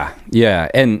 Yeah. Yeah.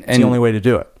 And it's the only way to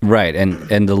do it. Right.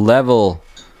 And the level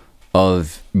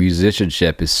of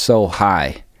musicianship is so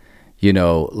high,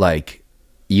 like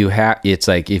it's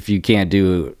like if you can't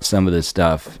do some of this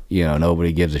stuff,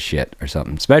 nobody gives a shit or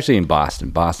something, especially in Boston.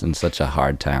 Boston's such a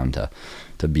hard town to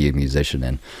be a musician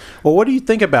in. Well, what do you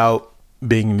think about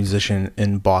being a musician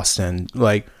in Boston?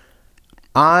 Like,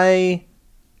 I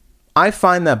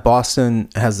find that Boston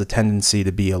has the tendency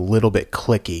to be a little bit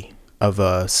cliquey of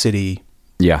a city.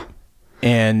 Yeah.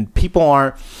 And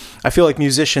I feel like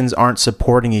musicians aren't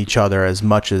supporting each other as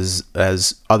much as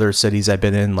other cities I've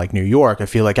been in, like New York. I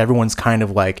feel like everyone's kind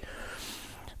of like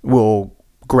will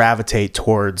gravitate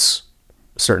towards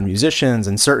certain musicians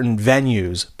and certain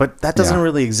venues, but that doesn't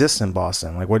really exist in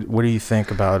Boston. Like, what do you think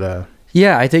about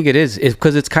Yeah, I think it is.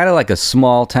 Because it's kind of like a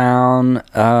small town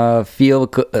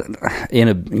feel in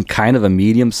a kind of a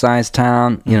medium-sized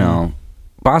town.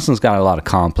 Boston's got a lot of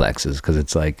complexes because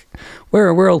it's like we're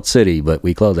a world city, but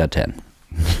we close at 10.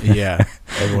 Yeah,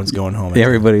 everyone's going home.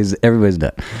 Everybody's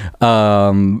done.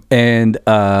 A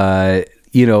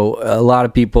lot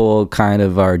of people kind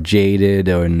of are jaded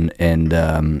and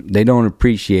they don't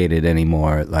appreciate it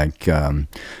anymore. Like, because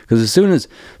as soon as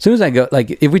I go,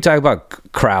 like, if we talk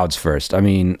about crowds first, I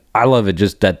mean, I love it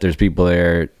just that there's people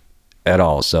there at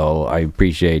all. So I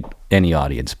appreciate any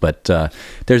audience, but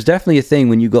there's definitely a thing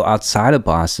when you go outside of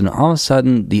Boston, all of a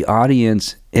sudden the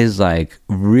audience is like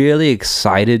really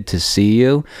excited to see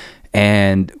you.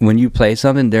 And when you play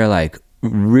something, they're like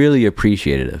really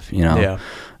appreciative, Yeah.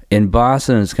 In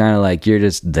Boston, it's kind of like you're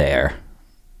just there,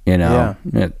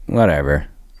 whatever,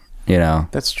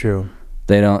 That's true.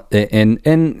 They don't,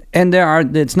 and there are.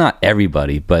 It's not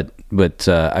everybody, but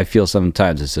I feel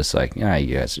sometimes it's just like, you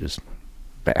guys are just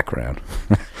background.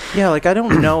 Yeah, like I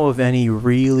don't know of any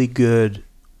really good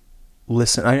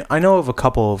I know of a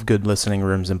couple of good listening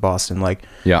rooms in Boston. Like,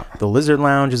 the Lizard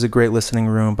Lounge is a great listening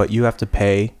room, but you have to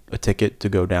pay a ticket to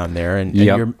go down there, and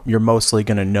you're mostly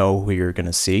gonna know who you're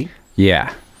gonna see.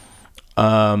 Yeah.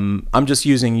 I'm just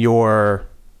using your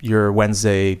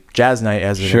Wednesday jazz night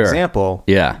as an example.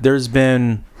 Yeah. There's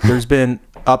been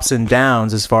ups and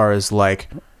downs as far as like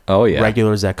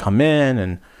regulars that come in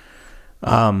and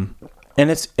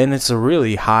it's a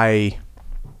really high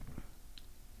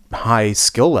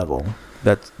skill level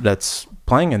that's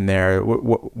playing in there.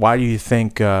 Why do you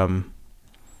think why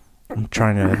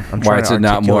is it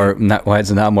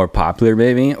not more popular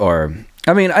maybe, or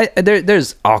I mean,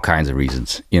 there's all kinds of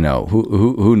reasons, you know,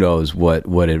 who knows what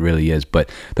it really is, but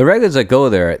the regulars that go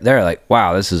there, they're like,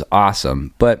 wow, this is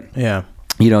awesome. But Yeah.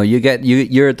 you know,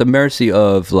 you're at the mercy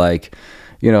of, like,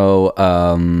 you know,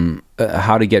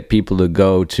 how to get people to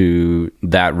go to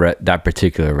that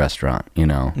particular restaurant, you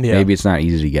know. Yeah. Maybe it's not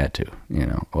easy to get to, you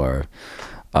know, or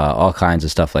all kinds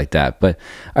of stuff like that. But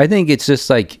I think it's just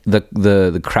like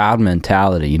the crowd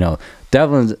mentality, you know.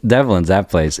 Devlin's, that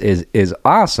place is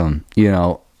awesome, you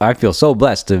know. I feel so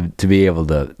blessed to be able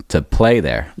to play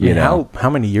there, you know. How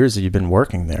many years have you been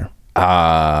working there?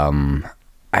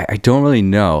 I don't really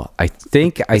know. I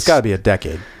think It's got to be a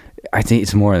decade. I think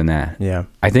it's more than that. Yeah.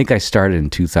 I think I started in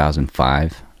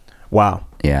 2005. Wow.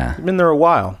 Yeah. You've been there a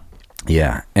while.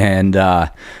 Yeah. And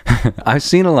I've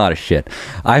seen a lot of shit.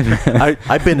 I've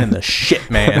been in the shit,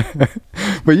 man.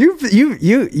 But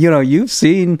you've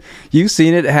seen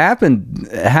it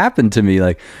happen to me.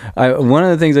 Like, one of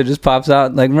the things that just pops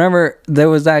out, like, remember there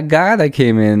was that guy that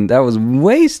came in that was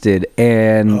wasted,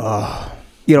 and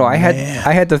you know, I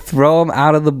had to throw him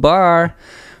out of the bar.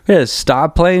 We had to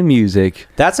stop playing music.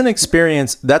 That's an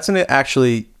experience. That's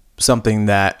actually something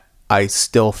that I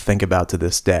still think about to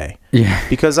this day. Yeah.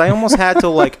 Because I almost had to,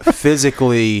 like,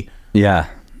 physically. Yeah.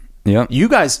 Yep. You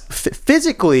guys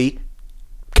physically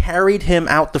carried him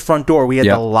out the front door. We had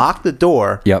to lock the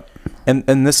door. Yep.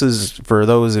 And this is for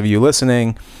those of you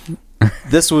listening.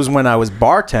 This was when I was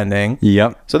bartending.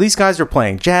 Yep. So these guys are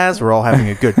playing jazz. We're all having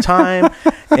a good time.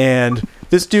 And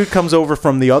this dude comes over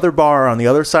from the other bar on the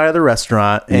other side of the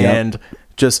restaurant and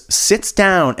just sits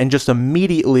down and just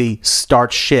immediately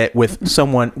starts shit with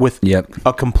someone, with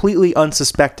a completely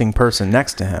unsuspecting person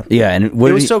next to him. Yeah. And it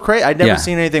was so crazy. I'd never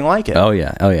seen anything like it. Oh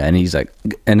yeah. And he's like,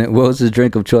 and what was his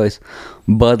drink of choice?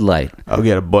 Bud Light. I'll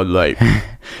get a Bud Light.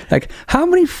 Like, how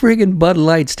many friggin' Bud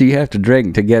Lights do you have to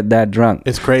drink to get that drunk?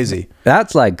 It's crazy.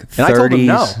 That's like 30s,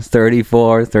 no.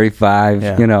 34,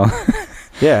 35, you know.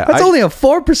 Yeah. That's only a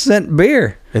 4%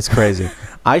 beer. It's crazy.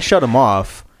 I shut him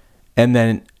off, and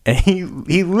then he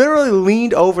literally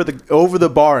leaned over the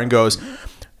bar and goes,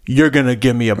 "You're going to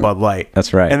give me a Bud Light."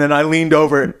 That's right. And then I leaned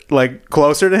over, like,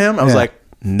 closer to him. I was like,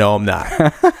 "No, I'm not."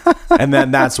 And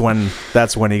then that's when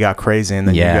he got crazy, and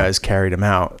then you guys carried him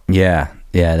out. Yeah.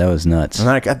 Yeah, that was nuts. And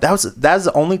that was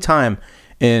the only time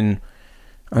in,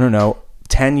 I don't know,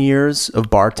 10 years of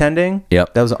bartending.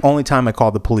 Yep. That was the only time I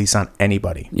called the police on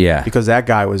anybody. Yeah. Because that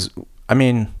guy was, I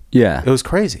mean, it was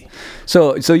crazy.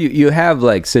 So you have,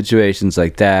 like, situations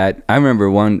like that. I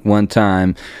remember one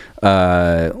time,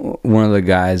 one of the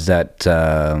guys that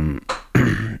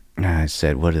I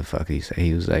said, what the fuck did he say?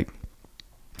 He was like,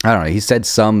 I don't know. He said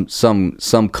some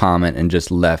comment and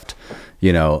just left,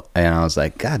 you know. And I was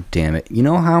like, God damn it! You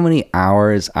know how many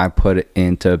hours I put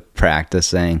into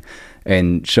practicing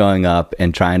and showing up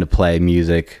and trying to play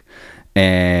music,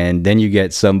 and then you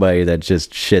get somebody that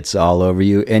just shits all over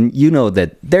you, and you know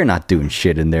that they're not doing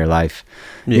shit in their life.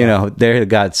 You know, they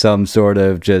got some sort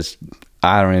of just,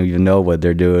 I don't even know what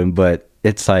they're doing, but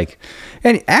it's like,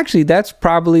 and actually that's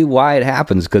probably why it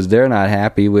happens, because they're not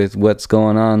happy with what's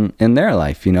going on in their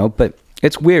life, you know. But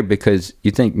it's weird because you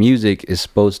think music is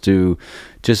supposed to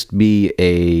just be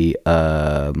a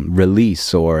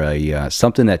release or a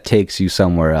something that takes you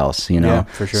somewhere else, you know. Yeah,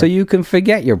 for sure. So you can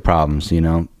forget your problems, you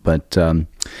know. But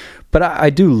I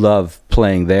do love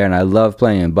playing there, and I love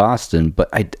playing in Boston. But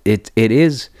it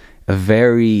is a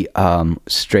very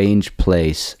strange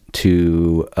place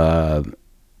to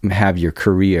have your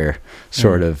career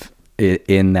sort of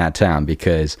in that town,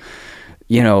 because,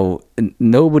 you know,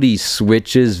 nobody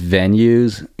switches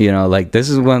venues, you know. Like, this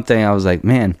is one thing I was like,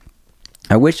 man,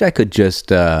 I wish I could just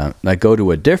like go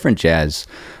to a different jazz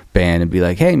band and be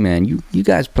like, hey man, you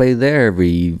guys play there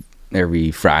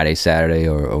every Friday, Saturday,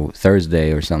 or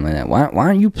Thursday or something like that. Why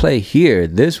don't you play here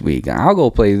this week? I'll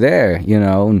go play there, you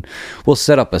know, and we'll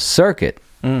set up a circuit.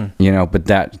 You know, but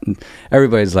that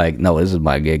everybody's like, no, this is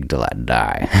my gig till I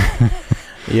die.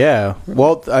 Yeah.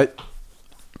 Well,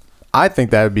 I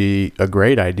think that would be a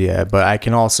great idea, but I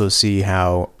can also see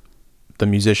how the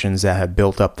musicians that have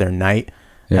built up their night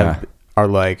are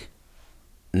like,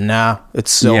 nah, it's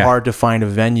so hard to find a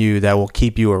venue that will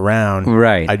keep you around.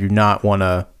 Right. I do not want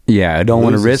to. Yeah, I don't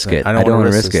want to risk it. I don't want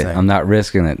to risk it. I'm not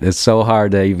risking it. It's so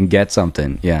hard to even get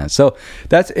something. Yeah. So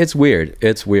it's weird.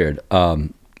 It's weird.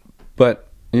 But,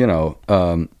 you know,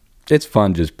 it's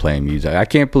fun just playing music. I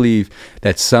can't believe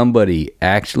that somebody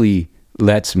actually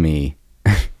lets me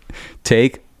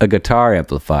take a guitar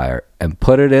amplifier and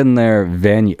put it in their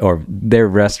venue or their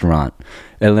restaurant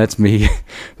and lets me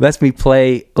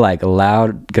play, like, a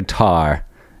loud guitar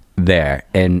there.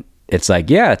 And it's like,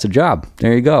 yeah, it's a job.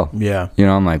 There you go. Yeah. You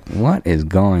know, I'm like, what is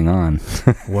going on?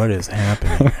 What is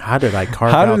happening? How did I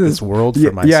carve out this world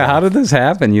for myself? Yeah, how did this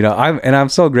happen? You know, I'm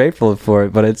so grateful for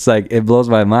it, but it's like, it blows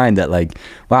my mind that like,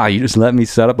 wow, you just let me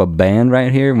set up a band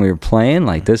right here and we were playing.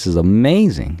 Like, this is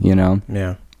amazing, you know?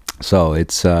 Yeah. So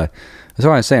it's that's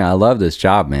what I'm saying. I love this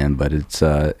job, man, but it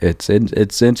has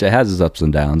its ups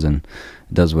and downs and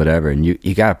it does whatever, and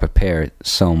you got to prepare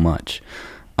so much.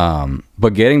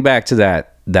 But getting back to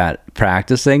that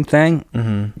practicing thing,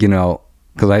 you know,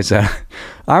 because I said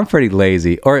I'm pretty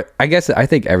lazy, or I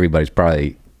think everybody's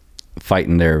probably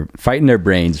fighting their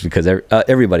brains because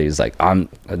everybody is like, I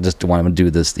just want to do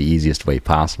this the easiest way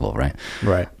possible, right?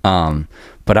 Right.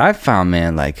 But I've found,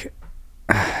 man, like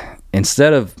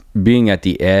instead of being at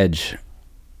the edge,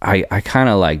 I kind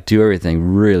of like do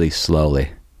everything really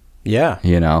slowly. Yeah.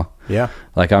 You know? Yeah.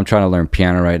 Like I'm trying to learn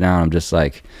piano right now. And I'm just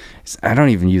like, I don't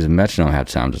even use a metronome half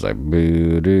the time. I'm just like,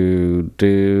 boo, do,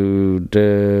 do,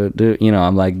 do, do. You know,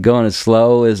 I'm like going as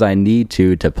slow as I need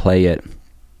to play it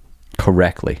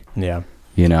correctly. Yeah.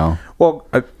 You know? Well,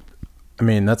 I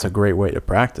mean, that's a great way to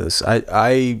practice.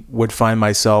 I would find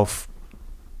myself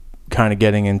kind of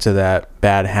getting into that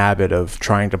bad habit of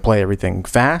trying to play everything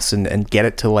fast and get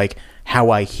it to like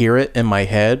how I hear it in my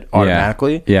head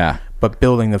automatically. Yeah. But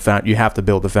building you have to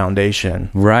build the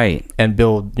foundation, right? And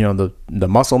build, you know, the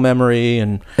muscle memory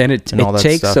and all that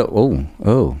takes stuff.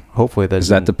 Hopefully is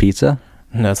that the pizza?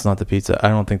 No, that's not the pizza. I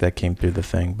don't think that came through the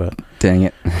thing, but dang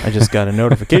it! I just got a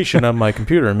notification on my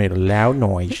computer and made a loud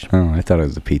noise. Oh, I thought it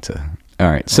was the pizza. All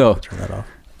right, so turn that off.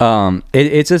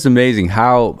 It's just amazing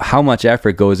how much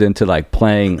effort goes into like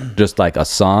playing just like a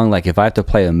song. Like if I have to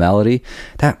play a melody,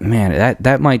 that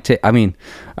might take. I mean,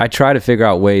 I try to figure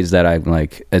out ways that I'm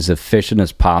like as efficient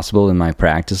as possible in my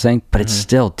practicing, but it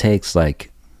still takes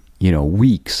like, you know,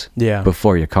 weeks. Yeah.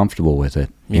 Before you're comfortable with it.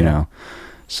 You know.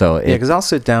 So because I'll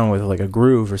sit down with like a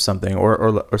groove or something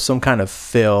or some kind of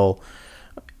fill,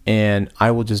 and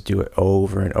I will just do it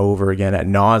over and over again ad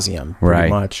nauseum. Pretty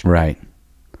much. Right.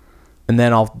 And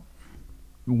then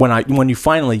when you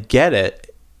finally get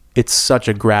it, it's such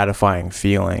a gratifying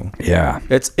feeling. Yeah.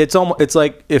 It's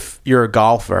like if you're a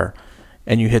golfer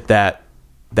and you hit that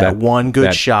one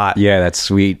good shot. Yeah, that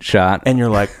sweet shot. And you're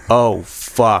like, oh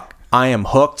fuck, I am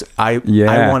hooked. I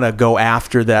want to go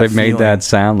after that. They made that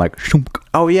sound like shunk.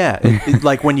 Oh yeah. It,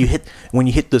 like when you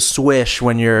hit the swish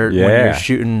when you're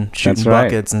shooting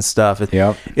buckets and stuff.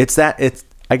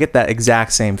 I get that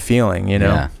exact same feeling, you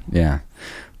know? Yeah.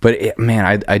 But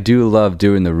I do love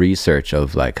doing the research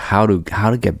of like how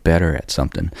to get better at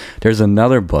something. There's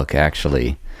another book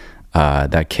actually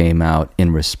that came out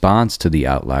in response to the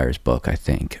Outliers book. I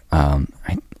think what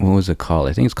was it called?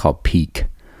 I think it's called Peak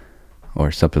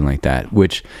or something like that.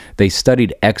 Which they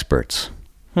studied experts,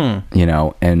 you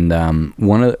know, and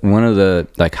one of the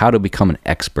like how to become an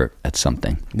expert at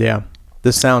something. Yeah.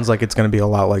 This sounds like it's going to be a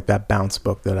lot like that Bounce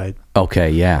book that I was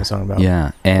talking about.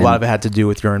 Yeah, and a lot of it had to do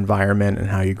with your environment and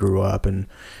how you grew up, and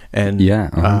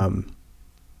one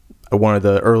of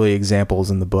the early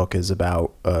examples in the book is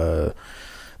about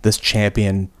this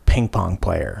champion ping pong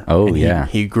player.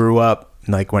 He grew up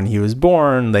like when he was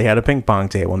born. They had a ping pong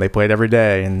table and they played every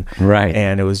day,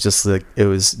 and it was just like it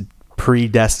was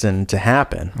predestined to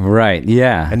happen. Right.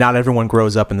 Yeah. And not everyone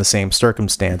grows up in the same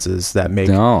circumstances that make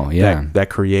that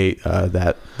create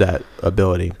that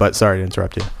ability. But sorry to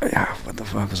interrupt you. Yeah. What the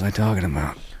fuck was I talking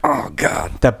about? Oh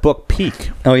God. That book Peak.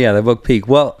 Oh yeah, that book Peak.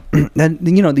 Well, and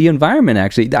you know the environment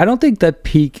actually. I don't think that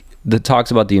Peak that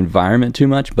talks about the environment too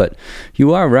much, but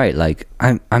you are right. Like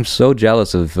I'm so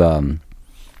jealous of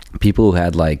people who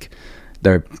had like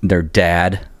their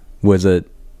dad was a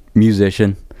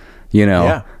musician. You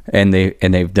know, and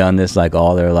they've done this like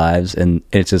all their lives, and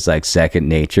it's just like second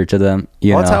nature to them.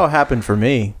 That's how it happened for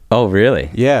me. Oh, really?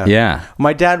 Yeah.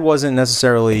 My dad wasn't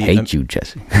necessarily. I hate you,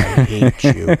 Jesse. I hate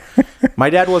you. My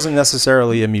dad wasn't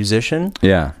necessarily a musician.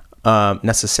 Yeah.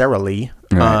 Necessarily.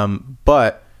 Right.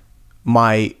 But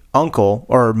my uncle,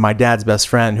 or my dad's best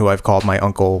friend, who I've called my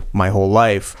uncle my whole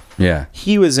life. Yeah.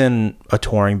 He was in a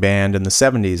touring band in the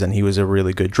 70s, and he was a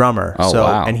really good drummer. Oh,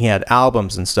 wow. And he had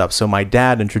albums and stuff. So my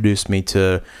dad introduced me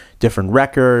to different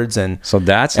records. So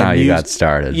that's how you got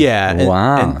started. Yeah.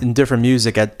 Wow. And different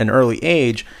music at an early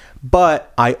age.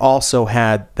 But I also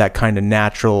had that kind of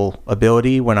natural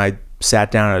ability when I sat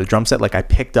down at a drum set. Like I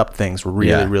picked up things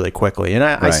really, really quickly. And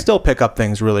I still pick up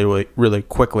things really, really, really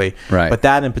quickly. Right. But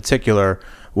that in particular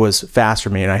was fast for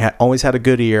me, and I always had a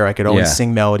good ear. I could always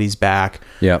sing melodies back.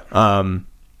 Yep.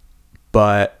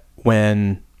 But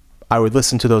when I would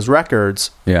listen to those records,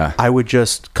 Yeah. I would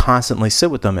just constantly sit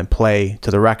with them and play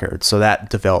to the records. So that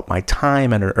developed my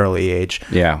time at an early age.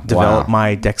 Yeah, Developed wow.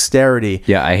 my dexterity.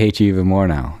 Yeah, I hate you even more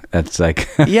now. That's like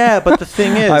Yeah, but the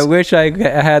thing is, I wish I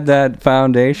had that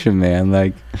foundation, man.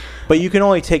 Like, but you can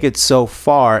only take it so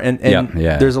far, and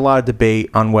Yeah. there's a lot of debate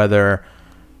on whether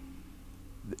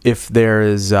if there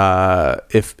is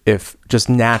if just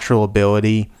natural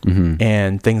ability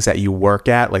and things that you work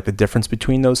at, like the difference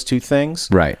between those two things.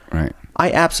 right.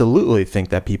 I absolutely think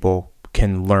that people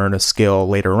can learn a skill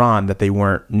later on that they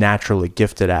weren't naturally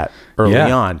gifted at early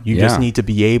Yeah. on. You Yeah. just need to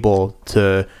be able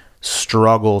to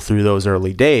struggle through those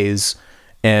early days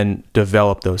and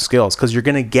develop those skills, because you're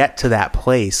going to get to that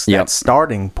place, Yep. that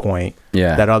starting point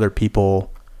Yeah. that other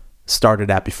people started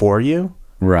at before you.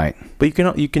 Right. But you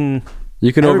can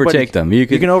You can everybody- overtake them. You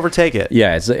can overtake it.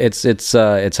 Yeah,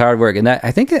 it's hard work, and that I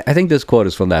think this quote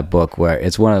is from that book where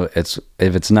it's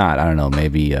if it's not, I don't know,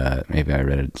 maybe I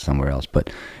read it somewhere else, but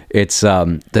it's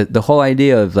the whole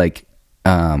idea of like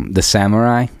the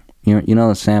samurai. You know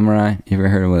the samurai. You ever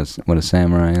heard of what a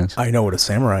samurai is? I know what a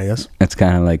samurai is. It's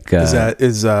kind of like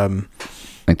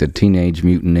like the Teenage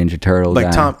Mutant Ninja Turtle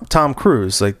like guy. Tom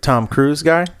Cruise, like Tom Cruise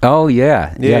guy. Oh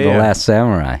yeah, Yeah, The yeah. Last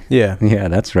Samurai. Yeah. Yeah,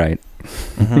 that's right.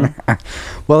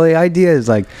 Well, the idea is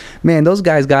like, man, those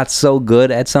guys got so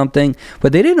good at something,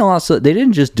 but they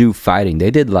didn't just do fighting.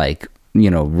 They did like,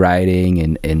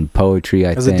 writing and poetry,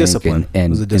 I As a think, discipline. It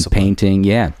was a and discipline. painting.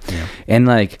 Yeah. And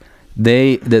like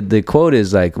the quote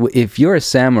is like, if you're a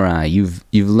samurai, you've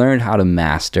learned how to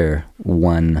master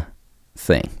one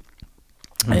thing.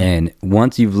 And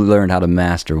once you've learned how to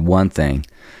master one thing,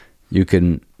 you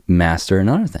can master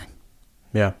another thing.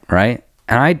 Yeah. Right.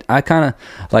 And I kind of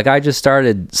like, I just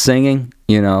started singing,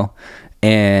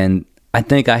 and I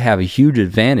think I have a huge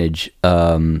advantage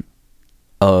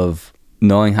of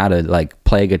knowing how to like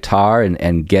play guitar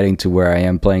and getting to where I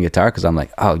am playing guitar, because I'm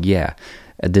like, oh yeah,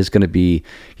 there's going to be,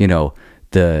 I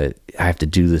have to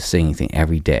do the singing thing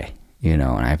every day, and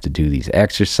I have to do these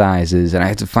exercises, and I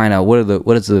have to find out what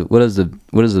is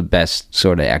the best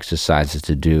sort of exercises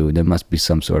to do. There must be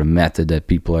some sort of method that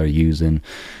people are using.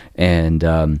 And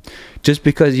just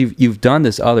because you've done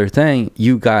this other thing,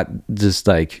 you got this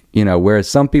like, whereas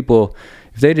some people,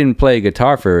 if they didn't play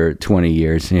guitar for 20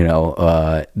 years,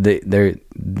 they're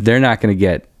not going to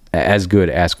get as good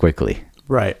as quickly.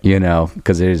 Right.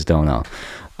 Because they just don't know.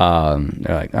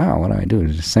 They're like, oh, what do I do?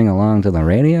 Just sing along to the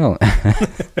radio?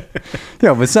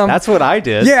 But That's what I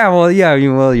did. Yeah, well,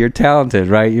 you're talented,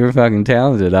 right? You're fucking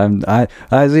talented. I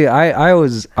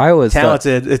was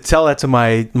Talented. Tell that to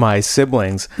my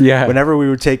siblings. Yeah. Whenever we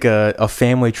would take a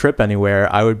family trip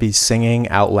anywhere, I would be singing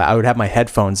out loud. I would have my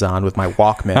headphones on with my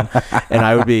Walkman, and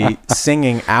I would be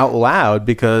singing out loud,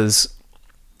 because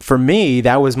for me,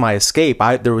 that was my escape.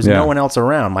 There was no one else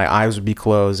around. My eyes would be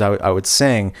closed. I would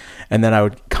sing, and then I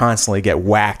would constantly get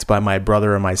whacked by my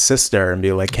brother and my sister and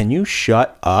be like, "Can you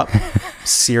shut up?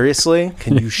 Seriously?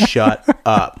 Can you shut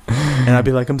up?" And I'd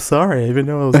be like, "I'm sorry. I didn't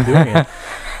know I was doing it."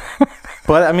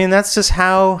 But I mean, that's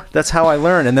how I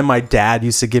learned. And then my dad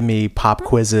used to give me pop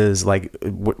quizzes. Like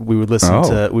we would listen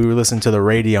to the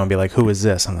radio and be like, "Who is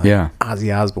this?" I'm like,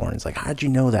 Ozzy Osbourne. He's like, "How'd you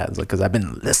know that?" It's like, "Because I've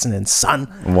been listening,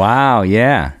 son." Wow,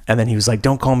 yeah. And then he was like,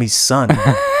 "Don't call me son,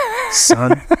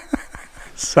 son."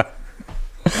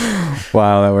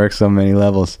 Wow, that works on many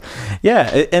levels.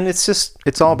 Yeah, and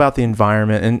it's all about the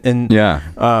environment. And Yeah.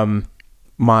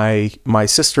 My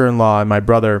sister-in-law and my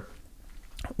brother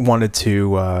wanted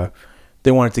to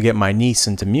get my niece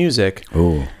into music.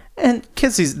 Ooh. And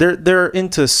kids, they're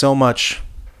into so much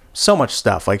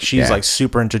stuff. Like she's like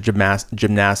super into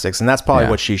gymnastics, and that's probably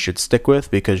what she should stick with,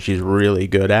 because she's really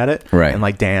good at it. Right. And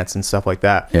like dance and stuff like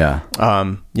that. Yeah.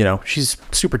 She's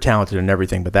super talented and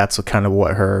everything, but that's kind of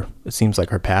what it seems like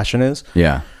her passion is.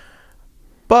 Yeah.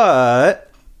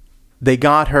 But they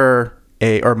got her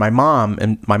my mom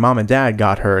and dad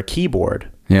got her a keyboard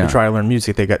to try to learn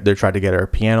music. They tried to get her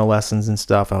piano lessons and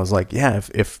stuff. I was like, yeah,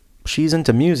 if she's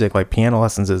into music, like piano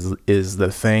lessons is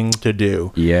the thing to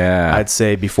do. Yeah. I'd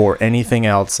say before anything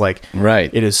else. Like, Right.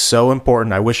 it is so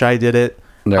important. I wish I did it.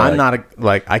 I'm not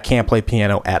I can't play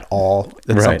piano at all.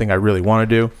 It's something I really want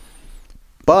to do.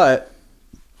 But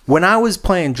when I was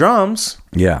playing drums,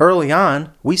 early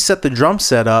on, we set the drum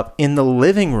set up in the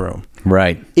living room.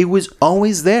 Right. It was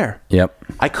always there. Yep.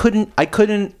 I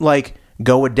couldn't like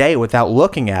go a day without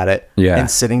looking at it and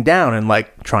sitting down and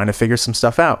like trying to figure some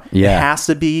stuff out. Yeah. It has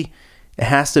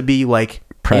to be like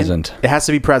present. It has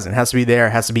to be present. It has to be there.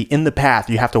 It has to be in the path.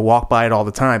 You have to walk by it all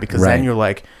the time, because then you're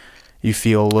like, you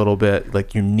feel a little bit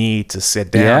like you need to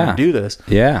sit down and do this.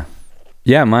 Yeah.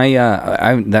 Yeah, my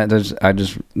I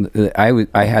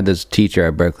had this teacher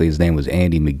at Berkeley. His name was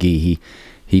Andy McGee.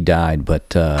 He died,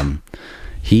 but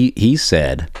he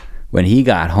said when he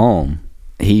got home,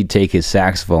 he'd take his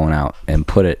saxophone out and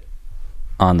put it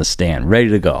on the stand, ready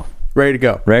to go. Ready to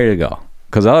go. Ready to go.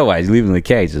 Because otherwise, leaving the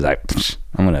cage is like,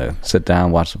 I'm gonna sit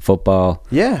down, watch some football.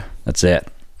 Yeah. That's it.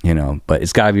 But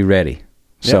it's gotta be ready.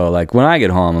 So like when I get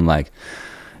home, I'm like,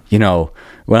 the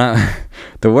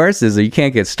worst is that you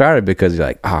can't get started because you're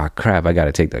like, oh crap, I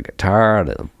gotta take the guitar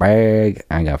to the bag,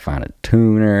 I gotta find a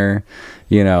tuner,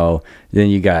 then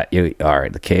you got all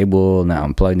right, the cable, now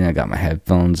I'm plugged in, I got my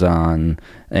headphones on,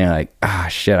 and you're like,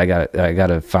 shit, I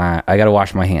gotta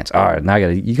wash my hands. All right, now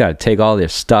you gotta take all their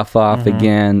stuff off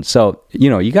again. So,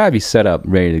 you gotta be set up,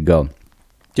 ready to go.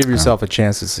 Give yourself a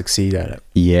chance to succeed at it.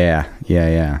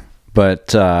 Yeah.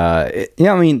 But you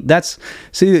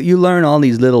learn all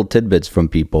these little tidbits from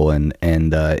people, and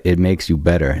it makes you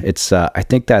better. It's I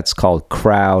think that's called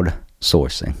crowd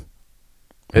sourcing.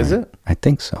 Is it? I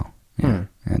think so. Yeah,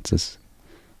 it's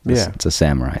a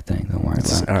samurai thing. Don't worry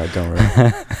about it. All right, don't worry.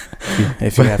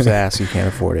 If you have to ask, you can't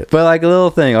afford it. But like a little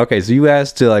thing. Okay, so you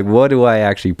asked to like, what do I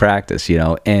actually practice?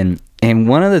 And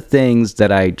one of the things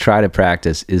that I try to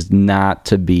practice is not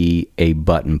to be a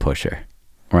button pusher,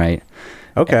 right?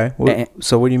 Okay.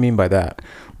 So what do you mean by that?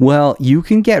 Well, you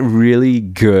can get really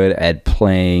good at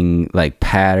playing like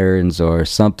patterns or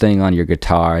something on your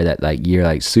guitar that like you're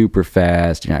like super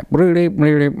fast. You're like,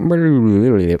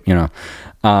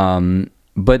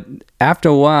 but after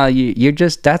a while, you're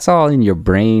just, that's all in your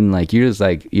brain. Like you're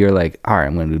like, all right,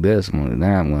 I'm going to do this, I'm going to do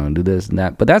that, I'm going to do this and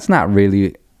that. But that's not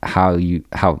really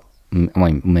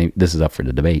maybe this is up for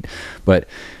the debate. But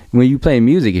when you play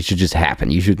music, it should just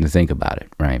happen. You shouldn't think about it,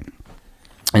 right?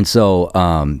 And so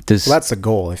that's the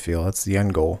goal, I feel. That's the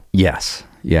end goal. Yes.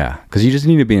 Yeah. Because you just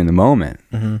need to be in the moment,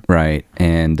 right?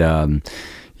 And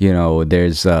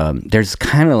there's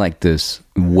kind of like this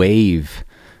wave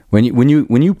when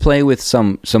you play with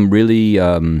some really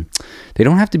they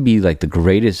don't have to be like the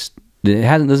greatest.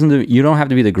 You don't have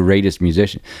to be the greatest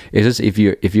musician. It's just if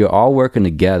you're all working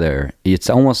together, it's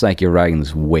almost like you're riding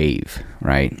this wave,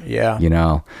 right? Yeah.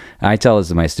 I tell this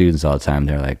to my students all the time.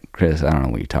 They're like, Chris, I don't know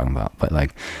what you're talking about, but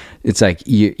like, it's like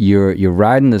you're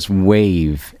riding this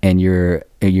wave, and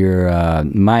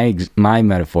my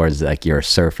metaphor is like you're a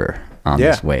surfer on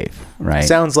this wave, right?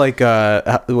 Sounds like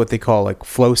what they call like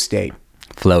flow state.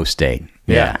 Flow state.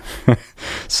 Yeah.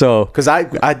 So, because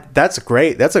that's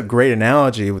great. That's a great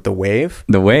analogy with the wave.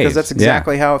 The wave. Because that's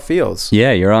exactly how it feels.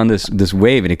 Yeah, you're on this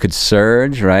wave, and it could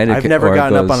surge, right? I've never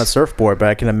gotten up on a surfboard, but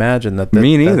I can imagine that.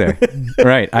 Me neither.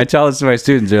 Right. I tell this to my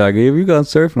students. They're like, "Have you gone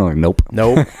surfing?" I'm like,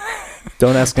 "Nope."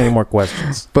 Don't ask any more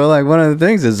questions. But like one of the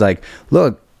things is like,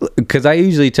 look, because I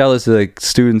usually tell this to like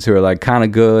students who are like kind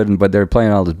of good, but they're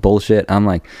playing all this bullshit. I'm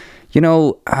like, if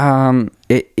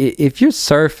you're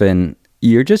surfing,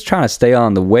 you're just trying to stay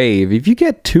on the wave. If you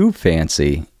get too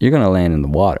fancy, you're going to land in the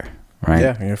water, right? Yeah,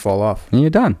 you're going to fall off. And you're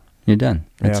done.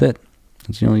 That's it.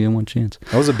 You only get one chance.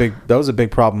 That was a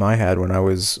big problem I had when I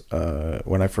was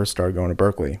when I first started going to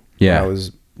Berkeley. Yeah. I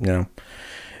was,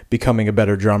 becoming a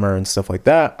better drummer and stuff like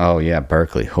that. Oh yeah,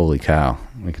 Berkeley. Holy cow.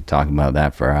 We could talk about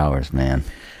that for hours, man.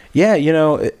 Yeah,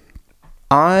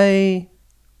 I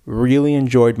really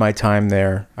enjoyed my time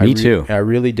there. Me too. I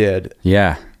really did.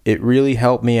 Yeah. It really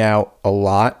helped me out a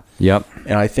lot. Yep.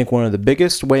 And I think one of the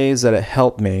biggest ways that it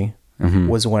helped me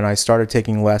was when I started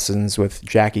taking lessons with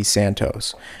Jackie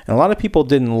Santos. And a lot of people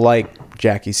didn't like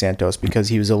Jackie Santos because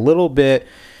he was a little bit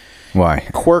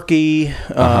quirky.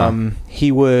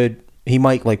 He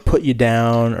might like put you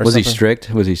down or something.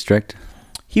 Was he strict?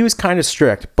 He was kind of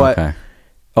strict, but okay.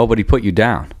 Oh, but he put you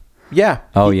down. Yeah.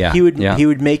 Yeah. He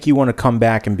would make you want to come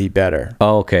back and be better.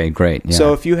 Oh, okay, great. Yeah.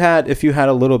 So if you had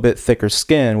a little bit thicker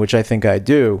skin, which I think I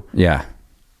do, yeah,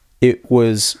 it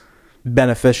was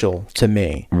beneficial to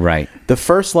me. Right. The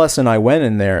first lesson I went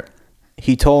in there,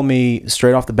 he told me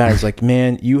straight off the bat, he's like,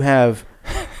 "Man, your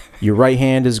right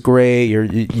hand is great,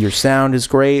 your sound is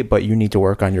great, but you need to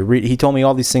work on your he told me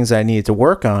all these things that I needed to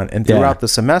work on, and throughout the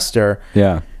semester,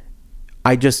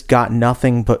 I just got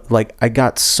nothing but like I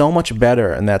got so much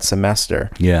better in that semester.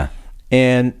 Yeah.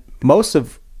 And most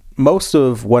of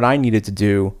what I needed to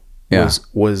do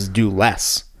was do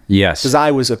less. Yes. Because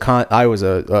I was an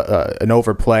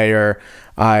overplayer.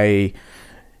 I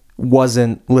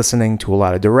wasn't listening to a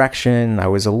lot of direction. I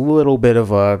was a little bit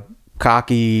of a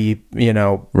cocky,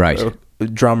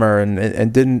 drummer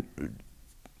and didn't,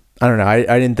 I don't know. I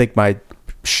didn't think my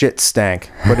shit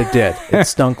stank, but it did. It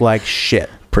stunk like shit.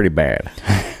 Pretty bad.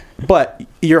 but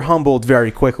you're humbled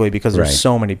very quickly because there's Right.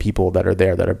 so many people that are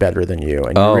there that are better than you,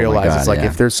 and you Oh my realize God, it's like yeah.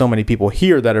 if there's so many people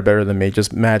here that are better than me,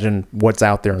 just imagine what's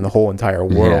out there in the whole entire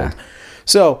world. Yeah.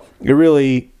 So it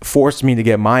really forced me to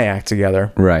get my act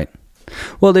together. Right.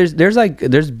 Well, there's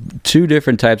two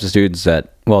different types of students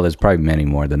that, well, there's probably many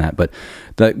more than that, but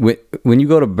when you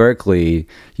go to Berkeley,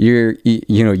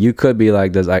 you could be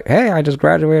like this, like, hey, I just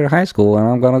graduated high school and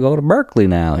I'm going to go to Berkeley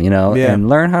now, Yeah. and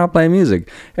learn how to play music.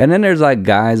 And then there's like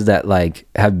guys that like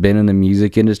have been in the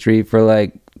music industry for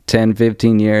like 10,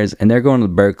 15 years and they're going to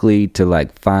Berkeley to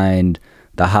like find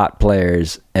the hot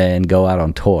players and go out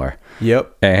on tour.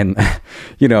 Yep. And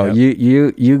Yep.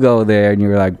 you go there and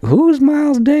you're like, who's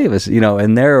Miles Davis?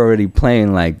 And they're already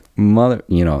playing like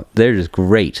they're just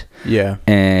great. Yeah.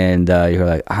 And you're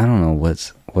like, I don't know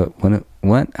what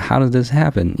how did this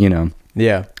happen?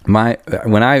 Yeah.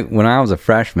 When I was a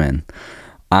freshman,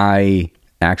 I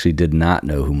actually did not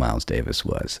know who Miles Davis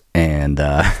was, and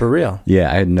For real.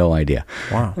 yeah, I had no idea.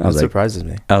 Wow. I That was like, surprises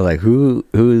me. I was like, who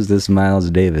is this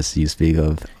Miles Davis you speak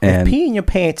of? If peeing your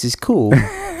pants is cool,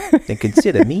 then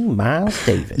consider me Miles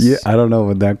Davis. yeah, I don't know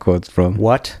what that quote's from.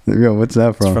 What? Yeah, what's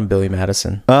that It's from Billy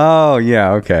Madison. Oh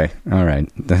yeah, okay, all right.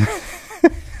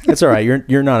 It's all right.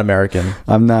 You're not American.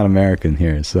 I'm not American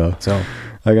here, so So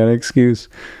I got an excuse.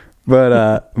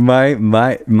 But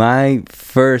my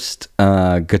first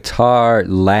guitar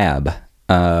lab.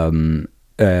 So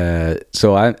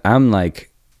I'm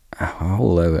like, how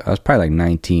old was I? I was probably like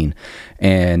 19,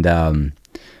 and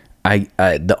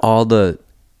all the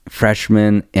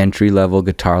freshman entry level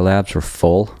guitar labs were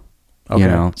full.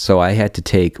 Okay. So I had to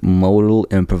take modal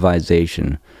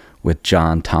improvisation with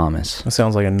John Thomas. that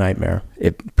sounds like a nightmare.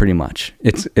 It pretty much.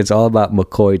 It's all about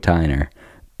McCoy Tyner.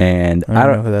 And I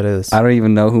don't know who that is. I don't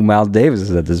even know who Miles Davis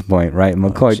is at this point, right?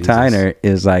 McCoy Jesus. Tyner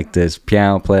is like this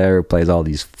piano player who plays all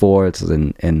these fourths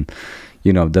and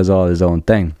does all his own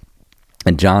thing.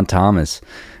 And John Thomas,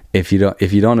 if you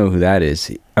don't know who that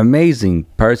is, amazing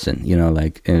person,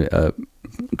 like a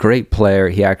great player.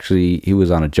 He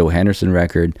was on a Joe Henderson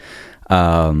record,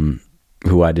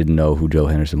 who I didn't know who Joe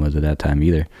Henderson was at that time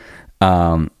either.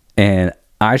 And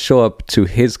I show up to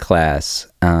his class,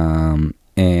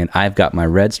 and I've got my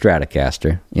red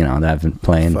Stratocaster, that I've been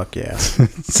playing Fuck yeah.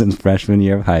 since freshman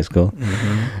year of high school.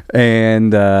 Mm-hmm.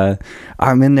 And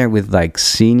I'm in there with like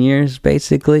seniors,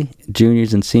 basically,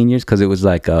 juniors and seniors, because it was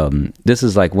like, this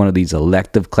is like one of these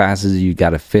elective classes you got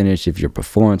to finish if you're a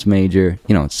performance major,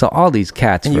 so all these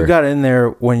cats And you got in there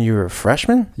when you were a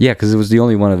freshman? yeah, because it was the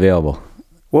only one available.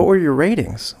 What were your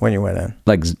ratings when you went in?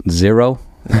 Like 0.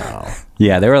 No.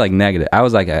 Yeah, they were like negative. I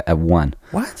was like at 1.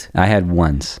 What? I had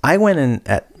 1s. I went in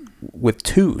with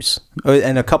 2s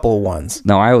and a couple of 1s.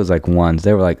 No, I was like 1s.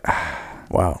 They were like,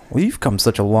 Wow. Well, you've come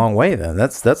such a long way then.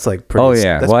 That's like pretty. Oh,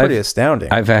 yeah. That's Well, pretty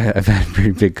astounding. I've had a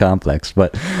pretty big complex,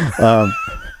 but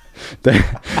they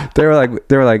were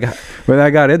like when I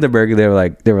got into Berkeley, they were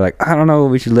like, I don't know,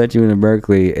 we should let you into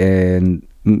Berkeley, and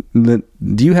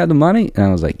do you have the money? And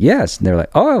I was like, yes. And they were like,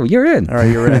 oh, you're in. All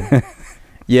right, you're in.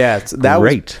 Yeah,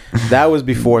 Great. That was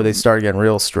before they started getting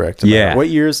real strict. Yeah. What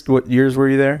years were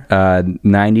you there?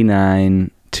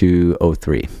 99 to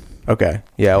 03. Okay.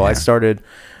 Yeah. Well, Yeah.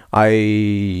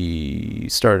 I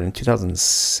started in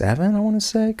 2007. I want to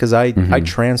say because I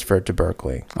transferred to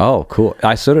Berkeley. Oh, cool.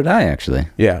 So did I, actually.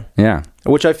 Yeah. Yeah.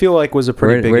 Which I feel like was a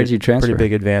Where'd you transfer? pretty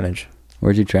big advantage.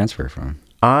 Where'd you transfer from?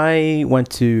 I went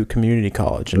to community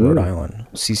college in Rhode Island,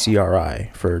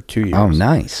 CCRI, for 2 years. Oh,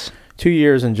 nice. 2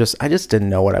 years, and I just didn't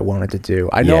know what I wanted to do.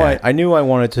 I knew I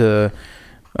wanted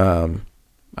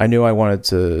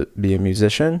to be a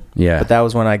musician. Yeah. But that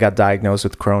was when I got diagnosed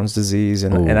with Crohn's disease,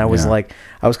 and I was yeah.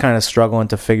 I was kind of struggling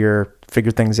to figure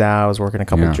things out. I was working a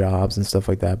couple Yeah. jobs and stuff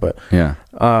like that. But Yeah.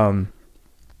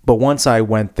 but once I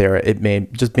went there, it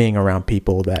made just being around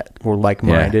people that were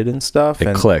like-minded and stuff. It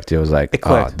and clicked. It was like, It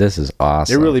clicked. oh, this is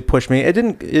awesome. It really pushed me. It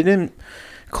didn't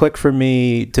click for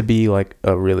me to be like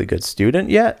a really good student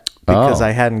yet because Oh.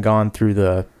 I hadn't gone through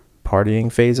the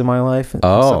partying phase of my life and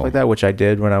Oh. stuff like that, which I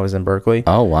did when I was in Berkeley.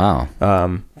 Oh, wow.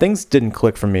 Things didn't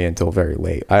click for me until very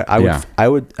late. Yeah. I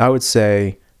would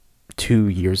say 2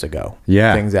 years ago.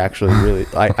 Yeah. Things actually really.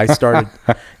 I started.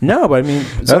 No, but I mean,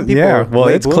 some people. Yeah. are Well,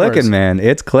 late it's bloomers. clicking, man.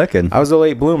 It's clicking. I was a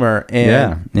late bloomer,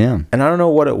 and Yeah. and I don't know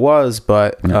what it was,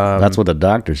 but That's what the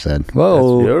doctor said.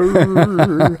 Whoa.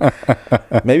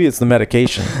 maybe it's the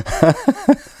medication.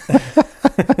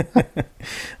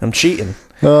 I'm cheating.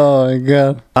 Oh, my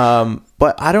God.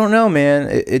 But I don't know, man.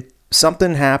 It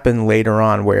something happened later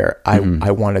on where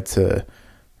I wanted to,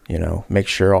 make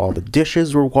sure all the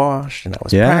dishes were washed, and I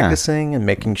was Yeah. practicing and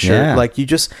making sure. Yeah. Like you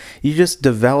just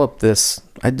develop this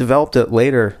I developed it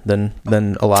later than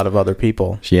a lot of other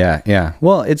people. Yeah.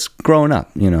 Well, it's growing up,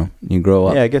 you grow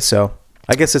up. Yeah, I guess so.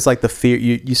 I guess it's like the fear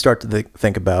you start to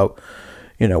think about,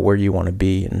 where you want to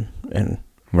be in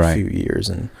a few years.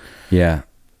 And yeah,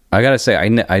 I gotta say,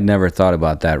 I never thought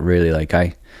about that really. Like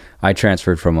I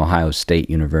transferred from Ohio State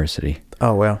University.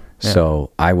 Oh wow. Yeah.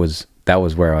 So that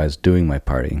was where I was doing my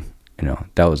partying.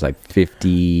 That was like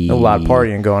 50. A lot of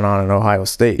partying going on in Ohio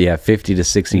State. Yeah, 50 to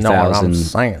 60,000.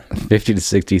 50 to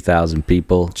 60,000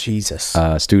 people. Jesus.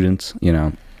 Students.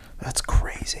 That's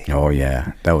crazy. Oh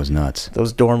yeah, that was nuts.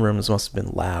 Those dorm rooms must have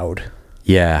been loud.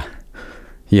 Yeah.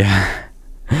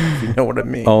 If you know what I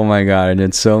mean. Oh my god, I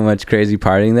did so much crazy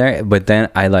partying there. But then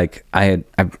I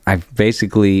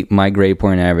basically, my grade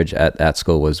point average at that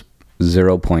school was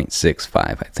 0.65,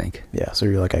 I think. Yeah, so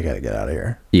you're like, I gotta get out of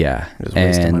here. Yeah. Just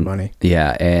wasting my money.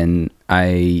 Yeah, and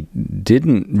I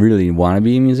didn't really want to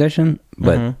be a musician,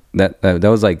 but that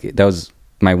was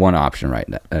my one option, right?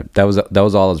 That was all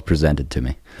that was presented to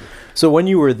me. So when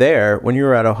you were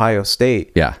at Ohio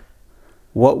State, yeah,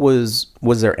 was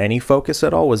there any focus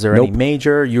at all? Was there any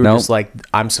major? You were just like,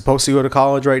 I'm supposed to go to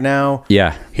college right now.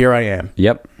 Yeah. Here I am.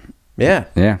 Yep. Yeah.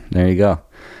 Yeah. There you go.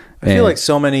 I feel like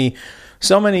so many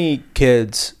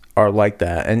kids are like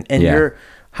that. And you're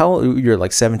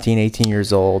like 17, 18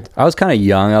 years old. I was kind of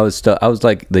young. I was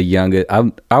like the youngest.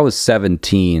 I was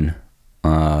 17.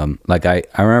 Like I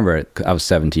remember I was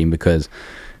 17 because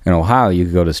in Ohio you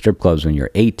could go to strip clubs when you're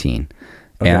 18.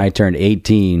 Okay. And I turned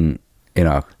 18 in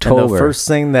October. And the first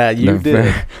thing that you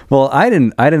did. Well, I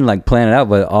didn't like plan it out,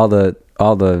 but all the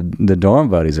dorm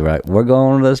buddies were like, we're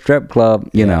going to the strip club,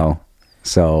 you know.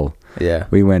 So yeah,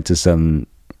 we went to some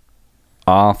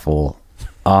awful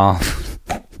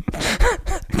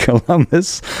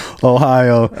Columbus,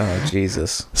 Ohio. Oh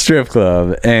Jesus! Strip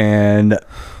club, and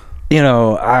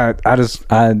there's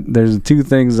two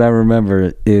things I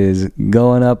remember is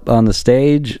going up on the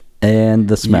stage and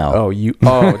the smell.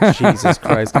 Jesus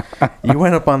Christ! You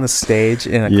went up on the stage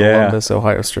in a Columbus,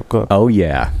 Ohio strip club. Oh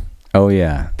yeah.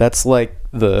 That's like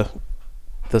the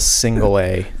single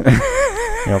A.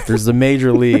 If there's the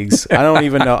major leagues, I don't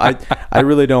even know. I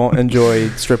really don't enjoy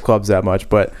strip clubs that much,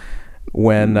 but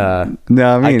when I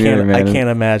can't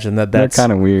imagine that's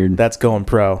kind of weird. That's going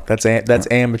pro. That's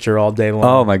amateur all day long.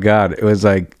 Oh my god, it was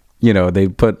like they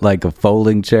put like a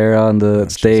folding chair on the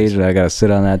stage, and I gotta sit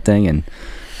on that thing, and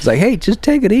it's like, hey, just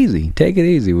take it easy,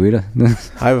 Wita.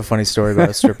 I have a funny story about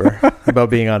a stripper about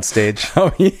being on stage.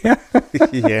 Oh yeah,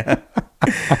 yeah.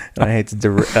 And I hate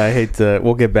to.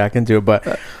 We'll get back into it,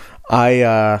 but.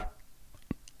 So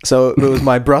it was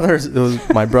my brother's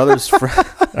friend.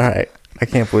 All right. I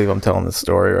can't believe I'm telling this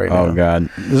story right now. Oh God.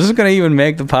 Is this going to even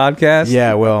make the podcast?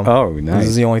 Yeah, well, nice. This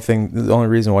is the only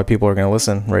reason why people are going to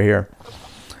listen right here.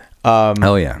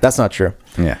 Oh yeah. That's not true.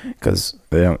 Yeah. Because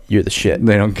you're the shit.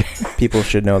 They don't care. People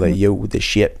should know that you're the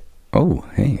shit. Oh,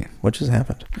 hey. What just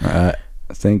happened? I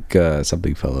think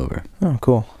something fell over. Oh,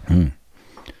 cool.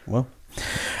 Well,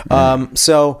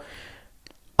 so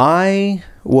I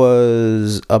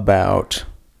was about,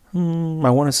 I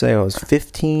want to say I was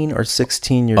 15 or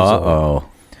 16 years old.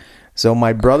 So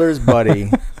my brother's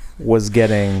buddy was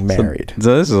getting married.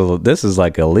 So this is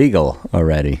like illegal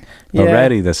already. Yeah.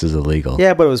 Already this is illegal.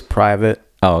 Yeah, but it was private.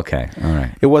 Oh, okay. All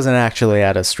right. It wasn't actually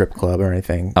at a strip club or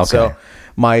anything. Okay. So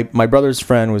my brother's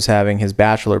friend was having his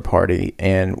bachelor party,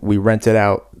 and we rented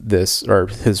out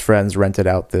his friends rented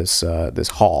out this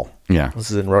hall. Yeah. This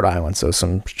is in Rhode Island, so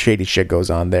some shady shit goes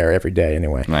on there every day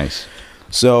anyway. Nice.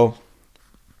 So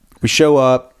we show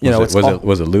up,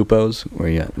 was it Lupo's?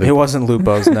 It wasn't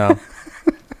Lupo's, no.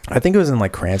 I think it was in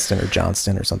like Cranston or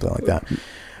Johnston or something like that.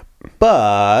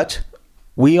 But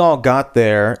we all got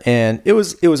there, and it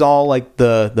was all like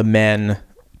the men,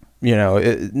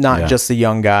 not just the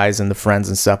young guys and the friends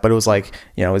and stuff, but it was like,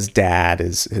 his dad,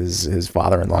 his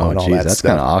father-in-law, and all that that's stuff.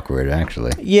 Kind of awkward,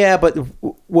 actually. Yeah, but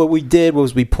what we did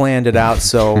was we planned it out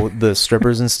so the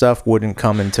strippers and stuff wouldn't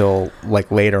come until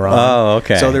like later on. Oh,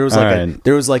 okay. So there was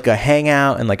like a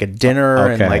hangout and like a dinner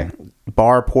and like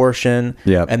bar portion.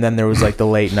 Yep. And then there was like the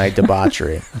late night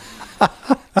debauchery.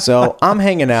 So I'm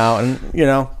hanging out and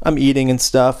I'm eating and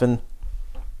stuff, and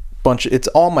it's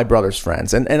all my brother's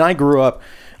friends, and I grew up.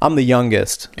 I'm the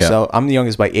youngest, so I'm the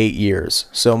youngest by 8 years.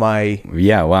 So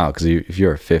wow, because if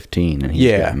you're 15 and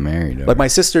he's gotten married, like my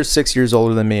sister's 6 years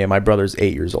older than me, and my brother's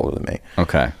 8 years older than me.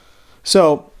 Okay.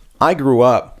 So I grew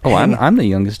up. Oh, I'm the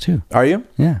youngest too. Are you?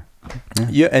 Yeah.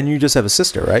 Yeah, and you just have a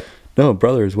sister, right? No, a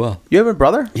brother as well. You have a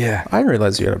brother? Yeah. I didn't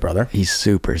realize you had a brother. He's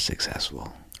super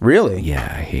successful. Really?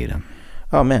 Yeah, I hate him.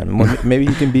 Oh man, maybe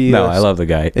you can be. No, I love the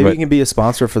guy. Maybe you can be a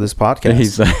sponsor for this podcast.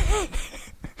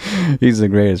 He's the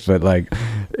greatest, but like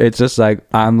It's just like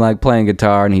I'm like playing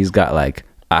guitar and he's got like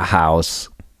a house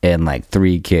and like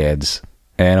 3 kids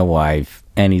and a wife,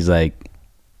 and he's like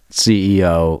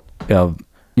CEO of,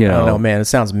 you I know, don't know, man. It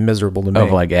sounds miserable to me.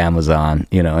 of like Amazon,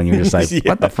 you know, and you're just like, Yeah.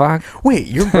 what the fuck? Wait,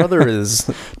 your brother is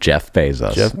Jeff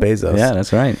Bezos. Jeff Bezos. Yeah,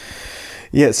 that's right.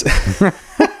 Yes.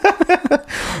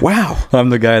 Wow. I'm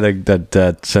the guy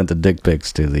that sent the dick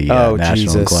pics to the National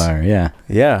Jesus. Enquirer. Yeah.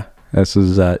 Yeah. This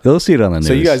is, you'll see it on the news.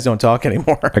 So you guys don't talk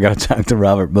anymore. I got to talk to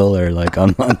Robert Mueller like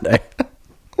on Monday.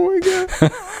 Oh my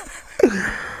god.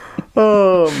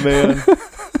 Oh man.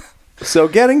 So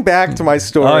getting back to my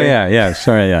story. Oh, yeah.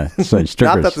 Sorry, yeah. So Not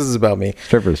strippers. that this is about me.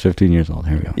 Stripper's 15 years old.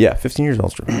 Here we go. Yeah, 15 years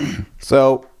old. Stripper.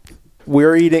 So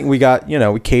we're eating. We got,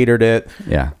 we catered it.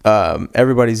 Yeah.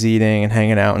 Everybody's eating and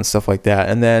hanging out and stuff like that.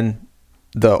 And then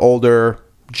the older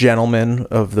gentlemen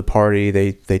of the party,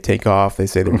 they take off. They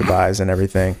say their goodbyes and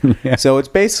everything. Yeah. So it's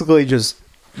basically just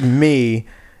me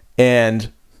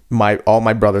and all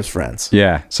my brother's friends.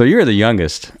 Yeah. So you're the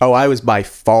youngest. Oh, I was by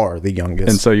far the youngest.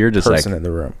 And so you're just person like, in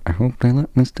the room. I hope they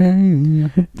let me stay. I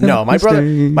hope they No, let my me brother.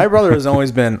 stay. My brother has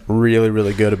always been really,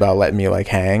 really good about letting me like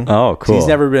hang. Oh, cool. He's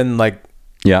never been like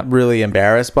Yeah. really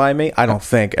embarrassed by me. I don't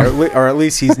think, or at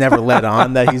least he's never let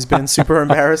on that he's been super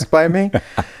embarrassed by me.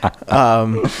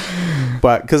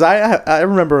 But because I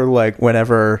remember like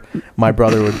whenever my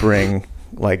brother would bring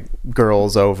like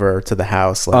girls over to the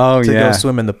house like, to go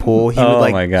swim in the pool, he would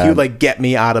like my God. he would like get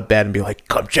me out of bed and be like,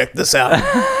 "Come check this out,"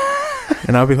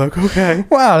 and I'd be like, "Okay."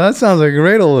 Wow, that sounds like a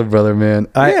great older brother, man.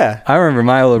 Yeah. I remember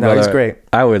my older No, brother. he's great.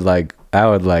 I would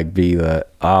like be the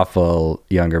awful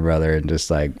younger brother and just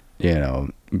like,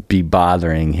 be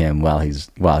bothering him while he's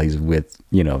with,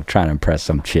 trying to impress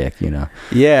some chick,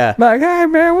 Yeah. Like, hey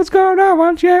man, what's going on? Why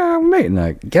don't you hang out with me? And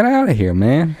like, get out of here,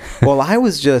 man. Well,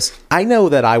 I know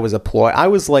that I was a ploy. I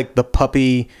was like the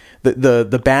puppy,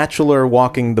 the bachelor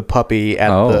walking the puppy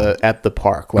at the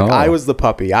park. Like I was the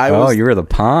puppy. You were the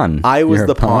pawn. I was You're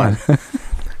the a pawn.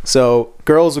 So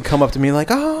girls would come up to me like,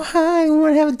 "Oh, hi, you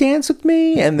want to have a dance with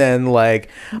me?" And then like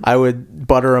I would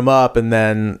butter them up, and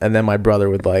then my brother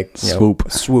would like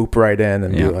swoop right in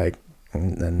and be like,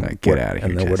 and then Like, get out of here,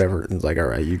 and then Jesse. whatever. It's like, all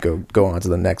right, you go on to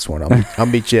the next one. I'll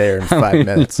meet you there in 5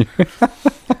 minutes.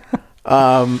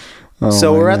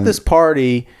 So we're at this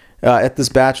party, at this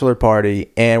bachelor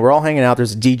party, and we're all hanging out.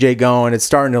 There's a DJ going. It's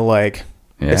starting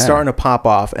to pop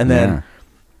off, and then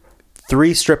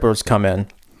 3 strippers come in.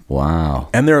 Wow.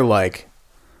 And they're like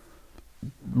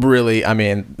really,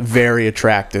 very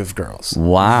attractive girls.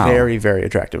 Wow. Very, very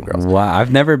attractive girls. Wow.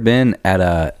 I've never been at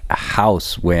a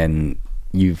house when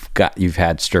you've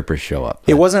had strippers show up.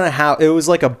 It wasn't a house. It was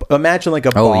like imagine like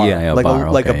a bar. A like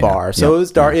bar. like a Okay, bar. yeah. So Yep. it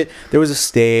was dark. There was a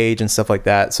stage and stuff like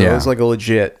that. So it Yeah. was like a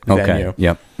legit venue. Okay.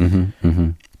 Yep. Mm-hmm. Mm-hmm.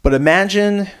 But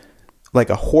imagine like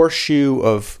a horseshoe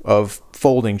of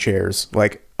folding chairs,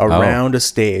 like around a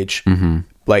stage,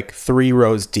 like 3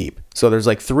 rows deep. So there's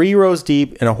like 3 rows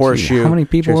deep in a horseshoe. How many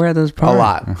people were at this party? A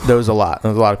lot. There was a lot. There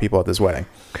was a lot of people at this wedding.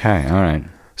 Okay. All right.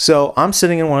 So I'm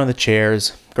sitting in one of the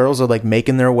chairs. Girls are like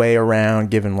making their way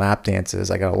around, giving lap dances.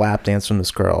 I got a lap dance from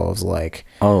this girl. I was like,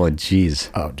 Oh, jeez.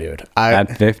 "Oh, dude,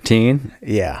 At 15?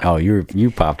 yeah." Oh,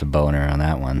 you popped a boner on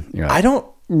that one. You're like,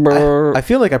 I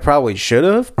feel like I probably should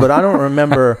have, but I don't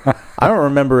remember. I don't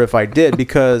remember if I did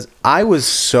because I was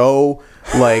so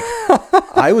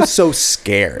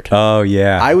scared. oh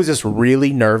yeah. I was just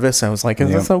really nervous. I was like, "Is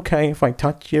this okay if I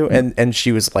touch you?" And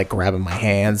she was like grabbing my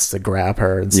hands to grab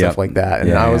her and stuff Yep. like that. And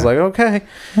Yeah, I was yeah. like, "Okay."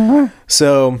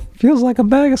 So feels like a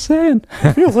bag of sand.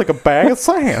 it feels like a bag of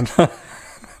sand.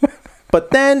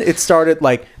 But then it started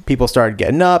like people started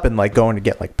getting up and like going to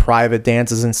get like private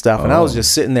dances and stuff. And I was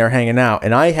just sitting there hanging out.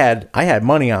 And I had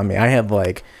money on me. I had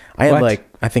What?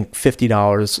 I think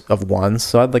 $50 of ones.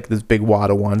 So I had like this big wad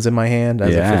of ones in my hand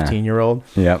as a 15-year-old.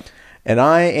 Yep. And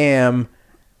I am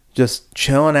just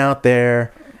chilling out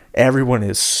there. Everyone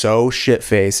is so shit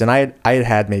faced, and I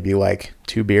had maybe like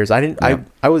 2 beers. I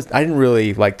didn't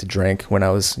really like to drink when I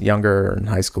was younger or in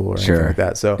high school or anything like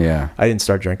that. So Yeah. I didn't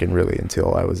start drinking really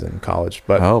until I was in college.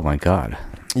 But Oh my God.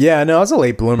 yeah, no, I was a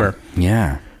late bloomer.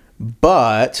 Yeah.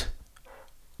 But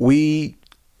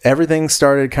everything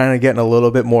started kind of getting a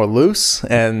little bit more loose,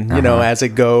 and you know, as it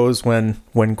goes when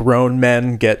grown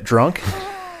men get drunk.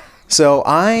 So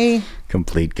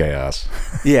Complete chaos.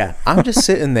 yeah, I'm just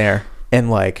sitting there and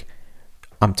like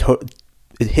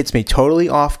it hits me totally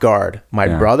off guard. My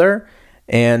brother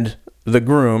and the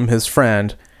groom, his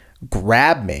friend,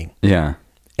 grab me Yeah.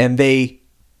 and they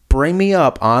bring me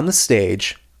up on the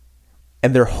stage,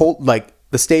 and they're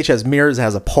the stage has mirrors,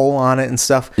 has a pole on it and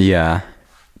stuff. Yeah.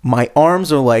 My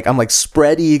arms are like, I'm like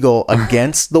spread eagle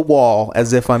against the wall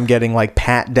as if I'm getting like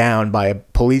pat down by a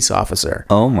police officer.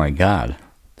 Oh my God.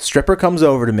 Stripper comes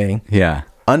over to me, Yeah.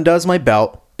 undoes my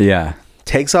belt, Yeah.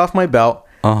 takes off my belt,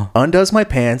 undoes my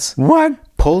pants, What?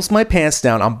 pulls my pants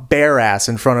down. I'm bare ass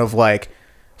in front of like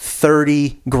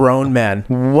 30 grown men.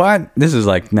 What? This is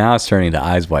like, now it's turning to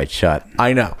Eyes Wide Shut.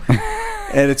 I know.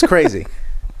 And it's crazy.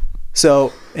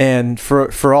 So, and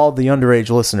for all the underage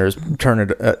listeners,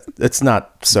 it's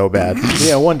not so bad.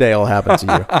 Yeah, one day it'll happen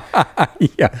to you.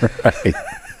 Yeah, right.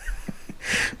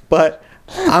 But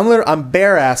I'm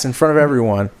bare ass in front of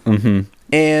everyone.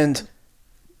 And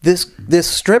this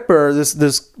stripper,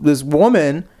 this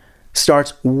woman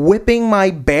starts whipping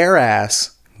my bare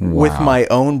ass with my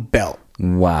own belt.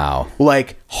 Wow.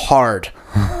 Like hard.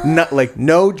 Not like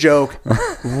no joke,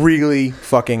 really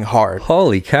fucking hard.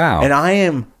 Holy cow. And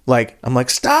I'm like,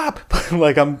 stop.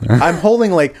 Like I'm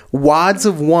holding like wads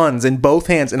of ones in both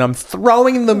hands and I'm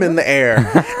throwing them in the air.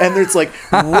 And it's like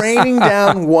raining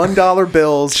down $1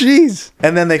 bills. Jeez.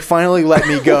 And then they finally let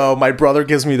me go. My brother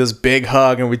gives me this big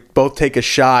hug and we both take a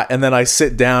shot. And then I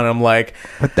sit down and I'm like,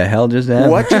 What the hell just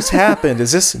happened? what just happened?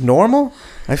 Is this normal?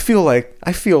 I feel like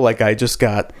I just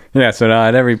got... Yeah, so now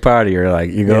at every party, you're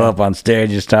like, you go up on stage,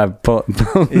 you start pulling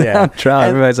down trial.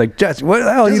 Everybody's like, Jesse, what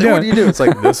the hell are you doing? What do you do? It's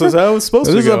like, this is how it's supposed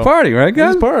to go. This is a party, right,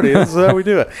 guys? This is a party. This is how we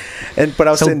do it. But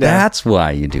I was So sitting down. that's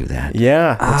why you do that.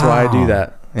 Yeah, that's why I do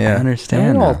that. Yeah. I understand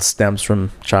And it all now. stems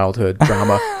from childhood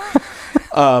drama.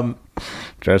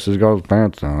 Jesse's got his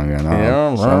pants on, you know. Yeah,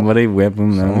 right. Somebody whip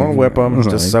him. I'm going to whip him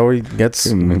just so he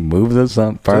gets... Move this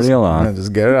up, party just, along.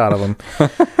 Just get it out of him.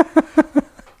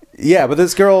 Yeah, but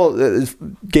this girl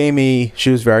gave me... She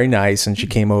was very nice, and she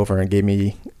came over and gave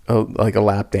me a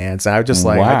lap dance. And I was just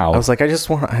like... Wow. I was like, I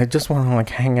just want to like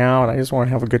hang out. I just want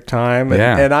to have a good time.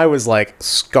 Yeah. And I was like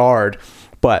scarred.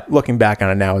 But looking back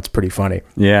on it now, it's pretty funny.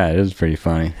 Yeah, it is pretty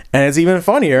funny. And it's even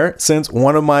funnier since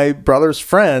one of my brother's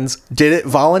friends did it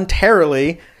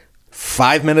voluntarily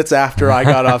 5 minutes after I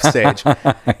got off stage.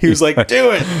 He was like,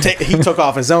 do it. He took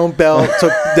off his own belt,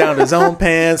 took down his own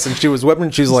pants, and she was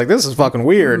whipping. She's like, this is fucking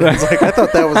weird. I was like, I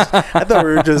thought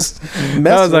we were just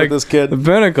messing with this kid. The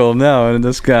pinnacle, no, and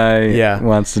this guy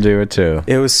wants to do it too.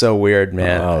 It was so weird,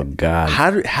 man. Oh, God.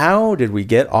 How did we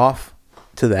get off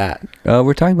to that?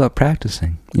 We're talking about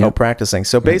practicing. Oh, practicing.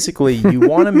 So basically, you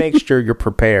want to make sure you're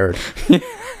prepared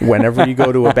whenever you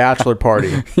go to a bachelor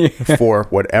party for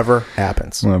whatever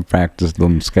happens. I'm going to practice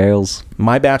them scales.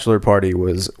 My bachelor party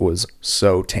was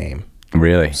so tame.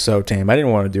 Really? So tame. I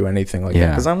didn't want to do anything like that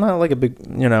because I'm not like a big,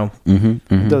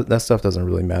 that stuff doesn't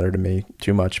really matter to me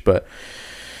too much. But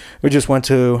we just went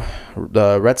to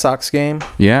the Red Sox game.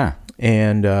 Yeah.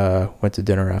 And went to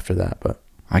dinner after that. But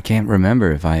I can't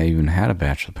remember if I even had a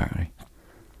bachelor party.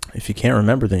 If you can't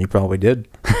remember, then you probably did.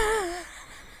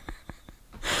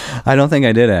 I don't think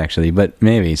I did actually, but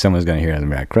maybe someone's gonna hear it and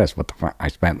be like, "Chris, what the fuck? I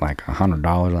spent like $100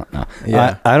 on." No,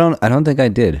 yeah, I don't think I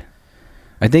did.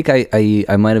 I think I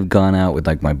might have gone out with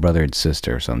like my brother and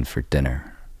sister or something for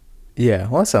dinner. Yeah,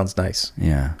 well, that sounds nice.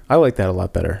 Yeah, I like that a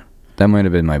lot better. That might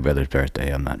have been my brother's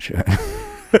birthday. I'm not sure.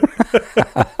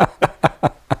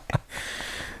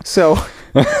 So,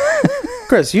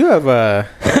 Chris, you have a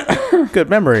good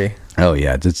memory. Oh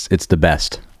yeah, it's the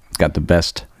best. It's got the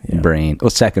best brain. Well,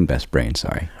 second best brain.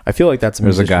 Sorry. I feel like that's a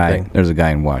musician thing. There's a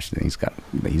guy in Washington. He's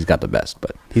got the best,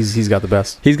 but he's got the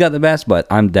best. He's got the best, but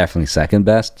I'm definitely second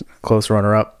best. Close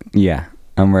runner up. Yeah,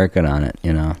 I'm working on it.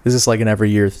 You know. Is this like an every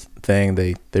year thing?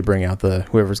 They bring out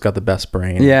whoever's got the best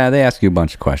brain. Yeah, they ask you a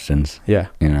bunch of questions. Yeah.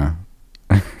 You know.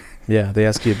 Yeah, they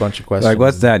ask you a bunch of questions. Like,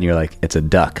 what's that? And you're like, it's a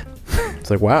duck. It's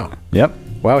like, wow. Yep.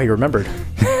 Wow, he remembered.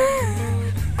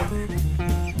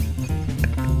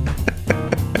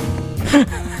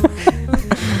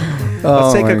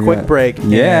 Let's take a quick break.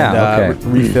 Yeah. And,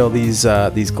 refill these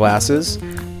glasses,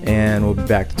 and we'll be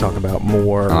back to talk about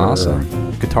more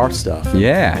guitar stuff.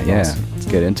 Yeah. Let's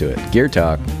get into it. Gear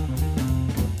talk.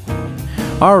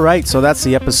 All right, so that's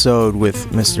the episode with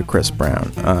Mr. Chris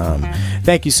Brown.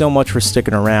 Thank you so much for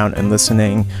sticking around and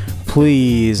listening.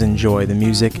 Please enjoy the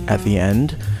music at the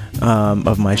end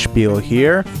of my spiel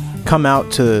here. Come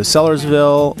out to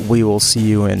Sellersville. We will see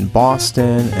you in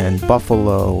Boston and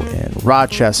Buffalo and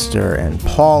Rochester and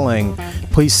Pauling.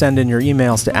 Please send in your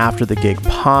emails to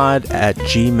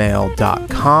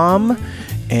afterthegigpod@gmail.com.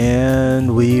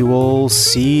 And we will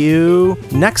see you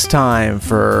next time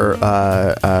for,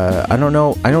 I don't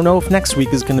know if next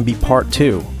week is going to be part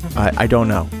 2. I don't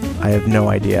know. I have no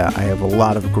idea. I have a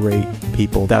lot of great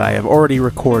people that I have already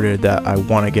recorded that I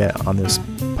want to get on this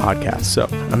podcast. So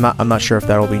I'm not sure if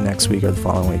that'll be next week or the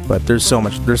following week, but there's so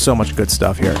much good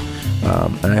stuff here.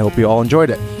 And I hope you all enjoyed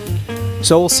it.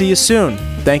 So we'll see you soon.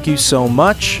 Thank you so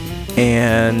much,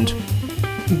 and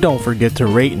don't forget to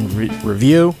rate and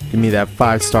review. Give me that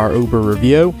 5-star Uber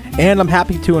review. And I'm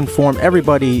happy to inform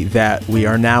everybody that we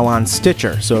are now on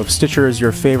Stitcher. So if Stitcher is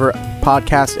your favorite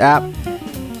podcast app,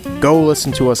 go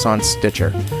listen to us on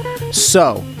Stitcher.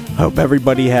 So, hope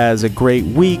everybody has a great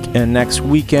week and next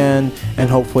weekend, and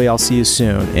hopefully I'll see you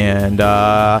soon. And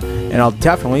I'll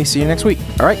definitely see you next week.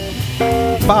 All right,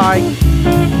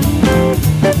 bye.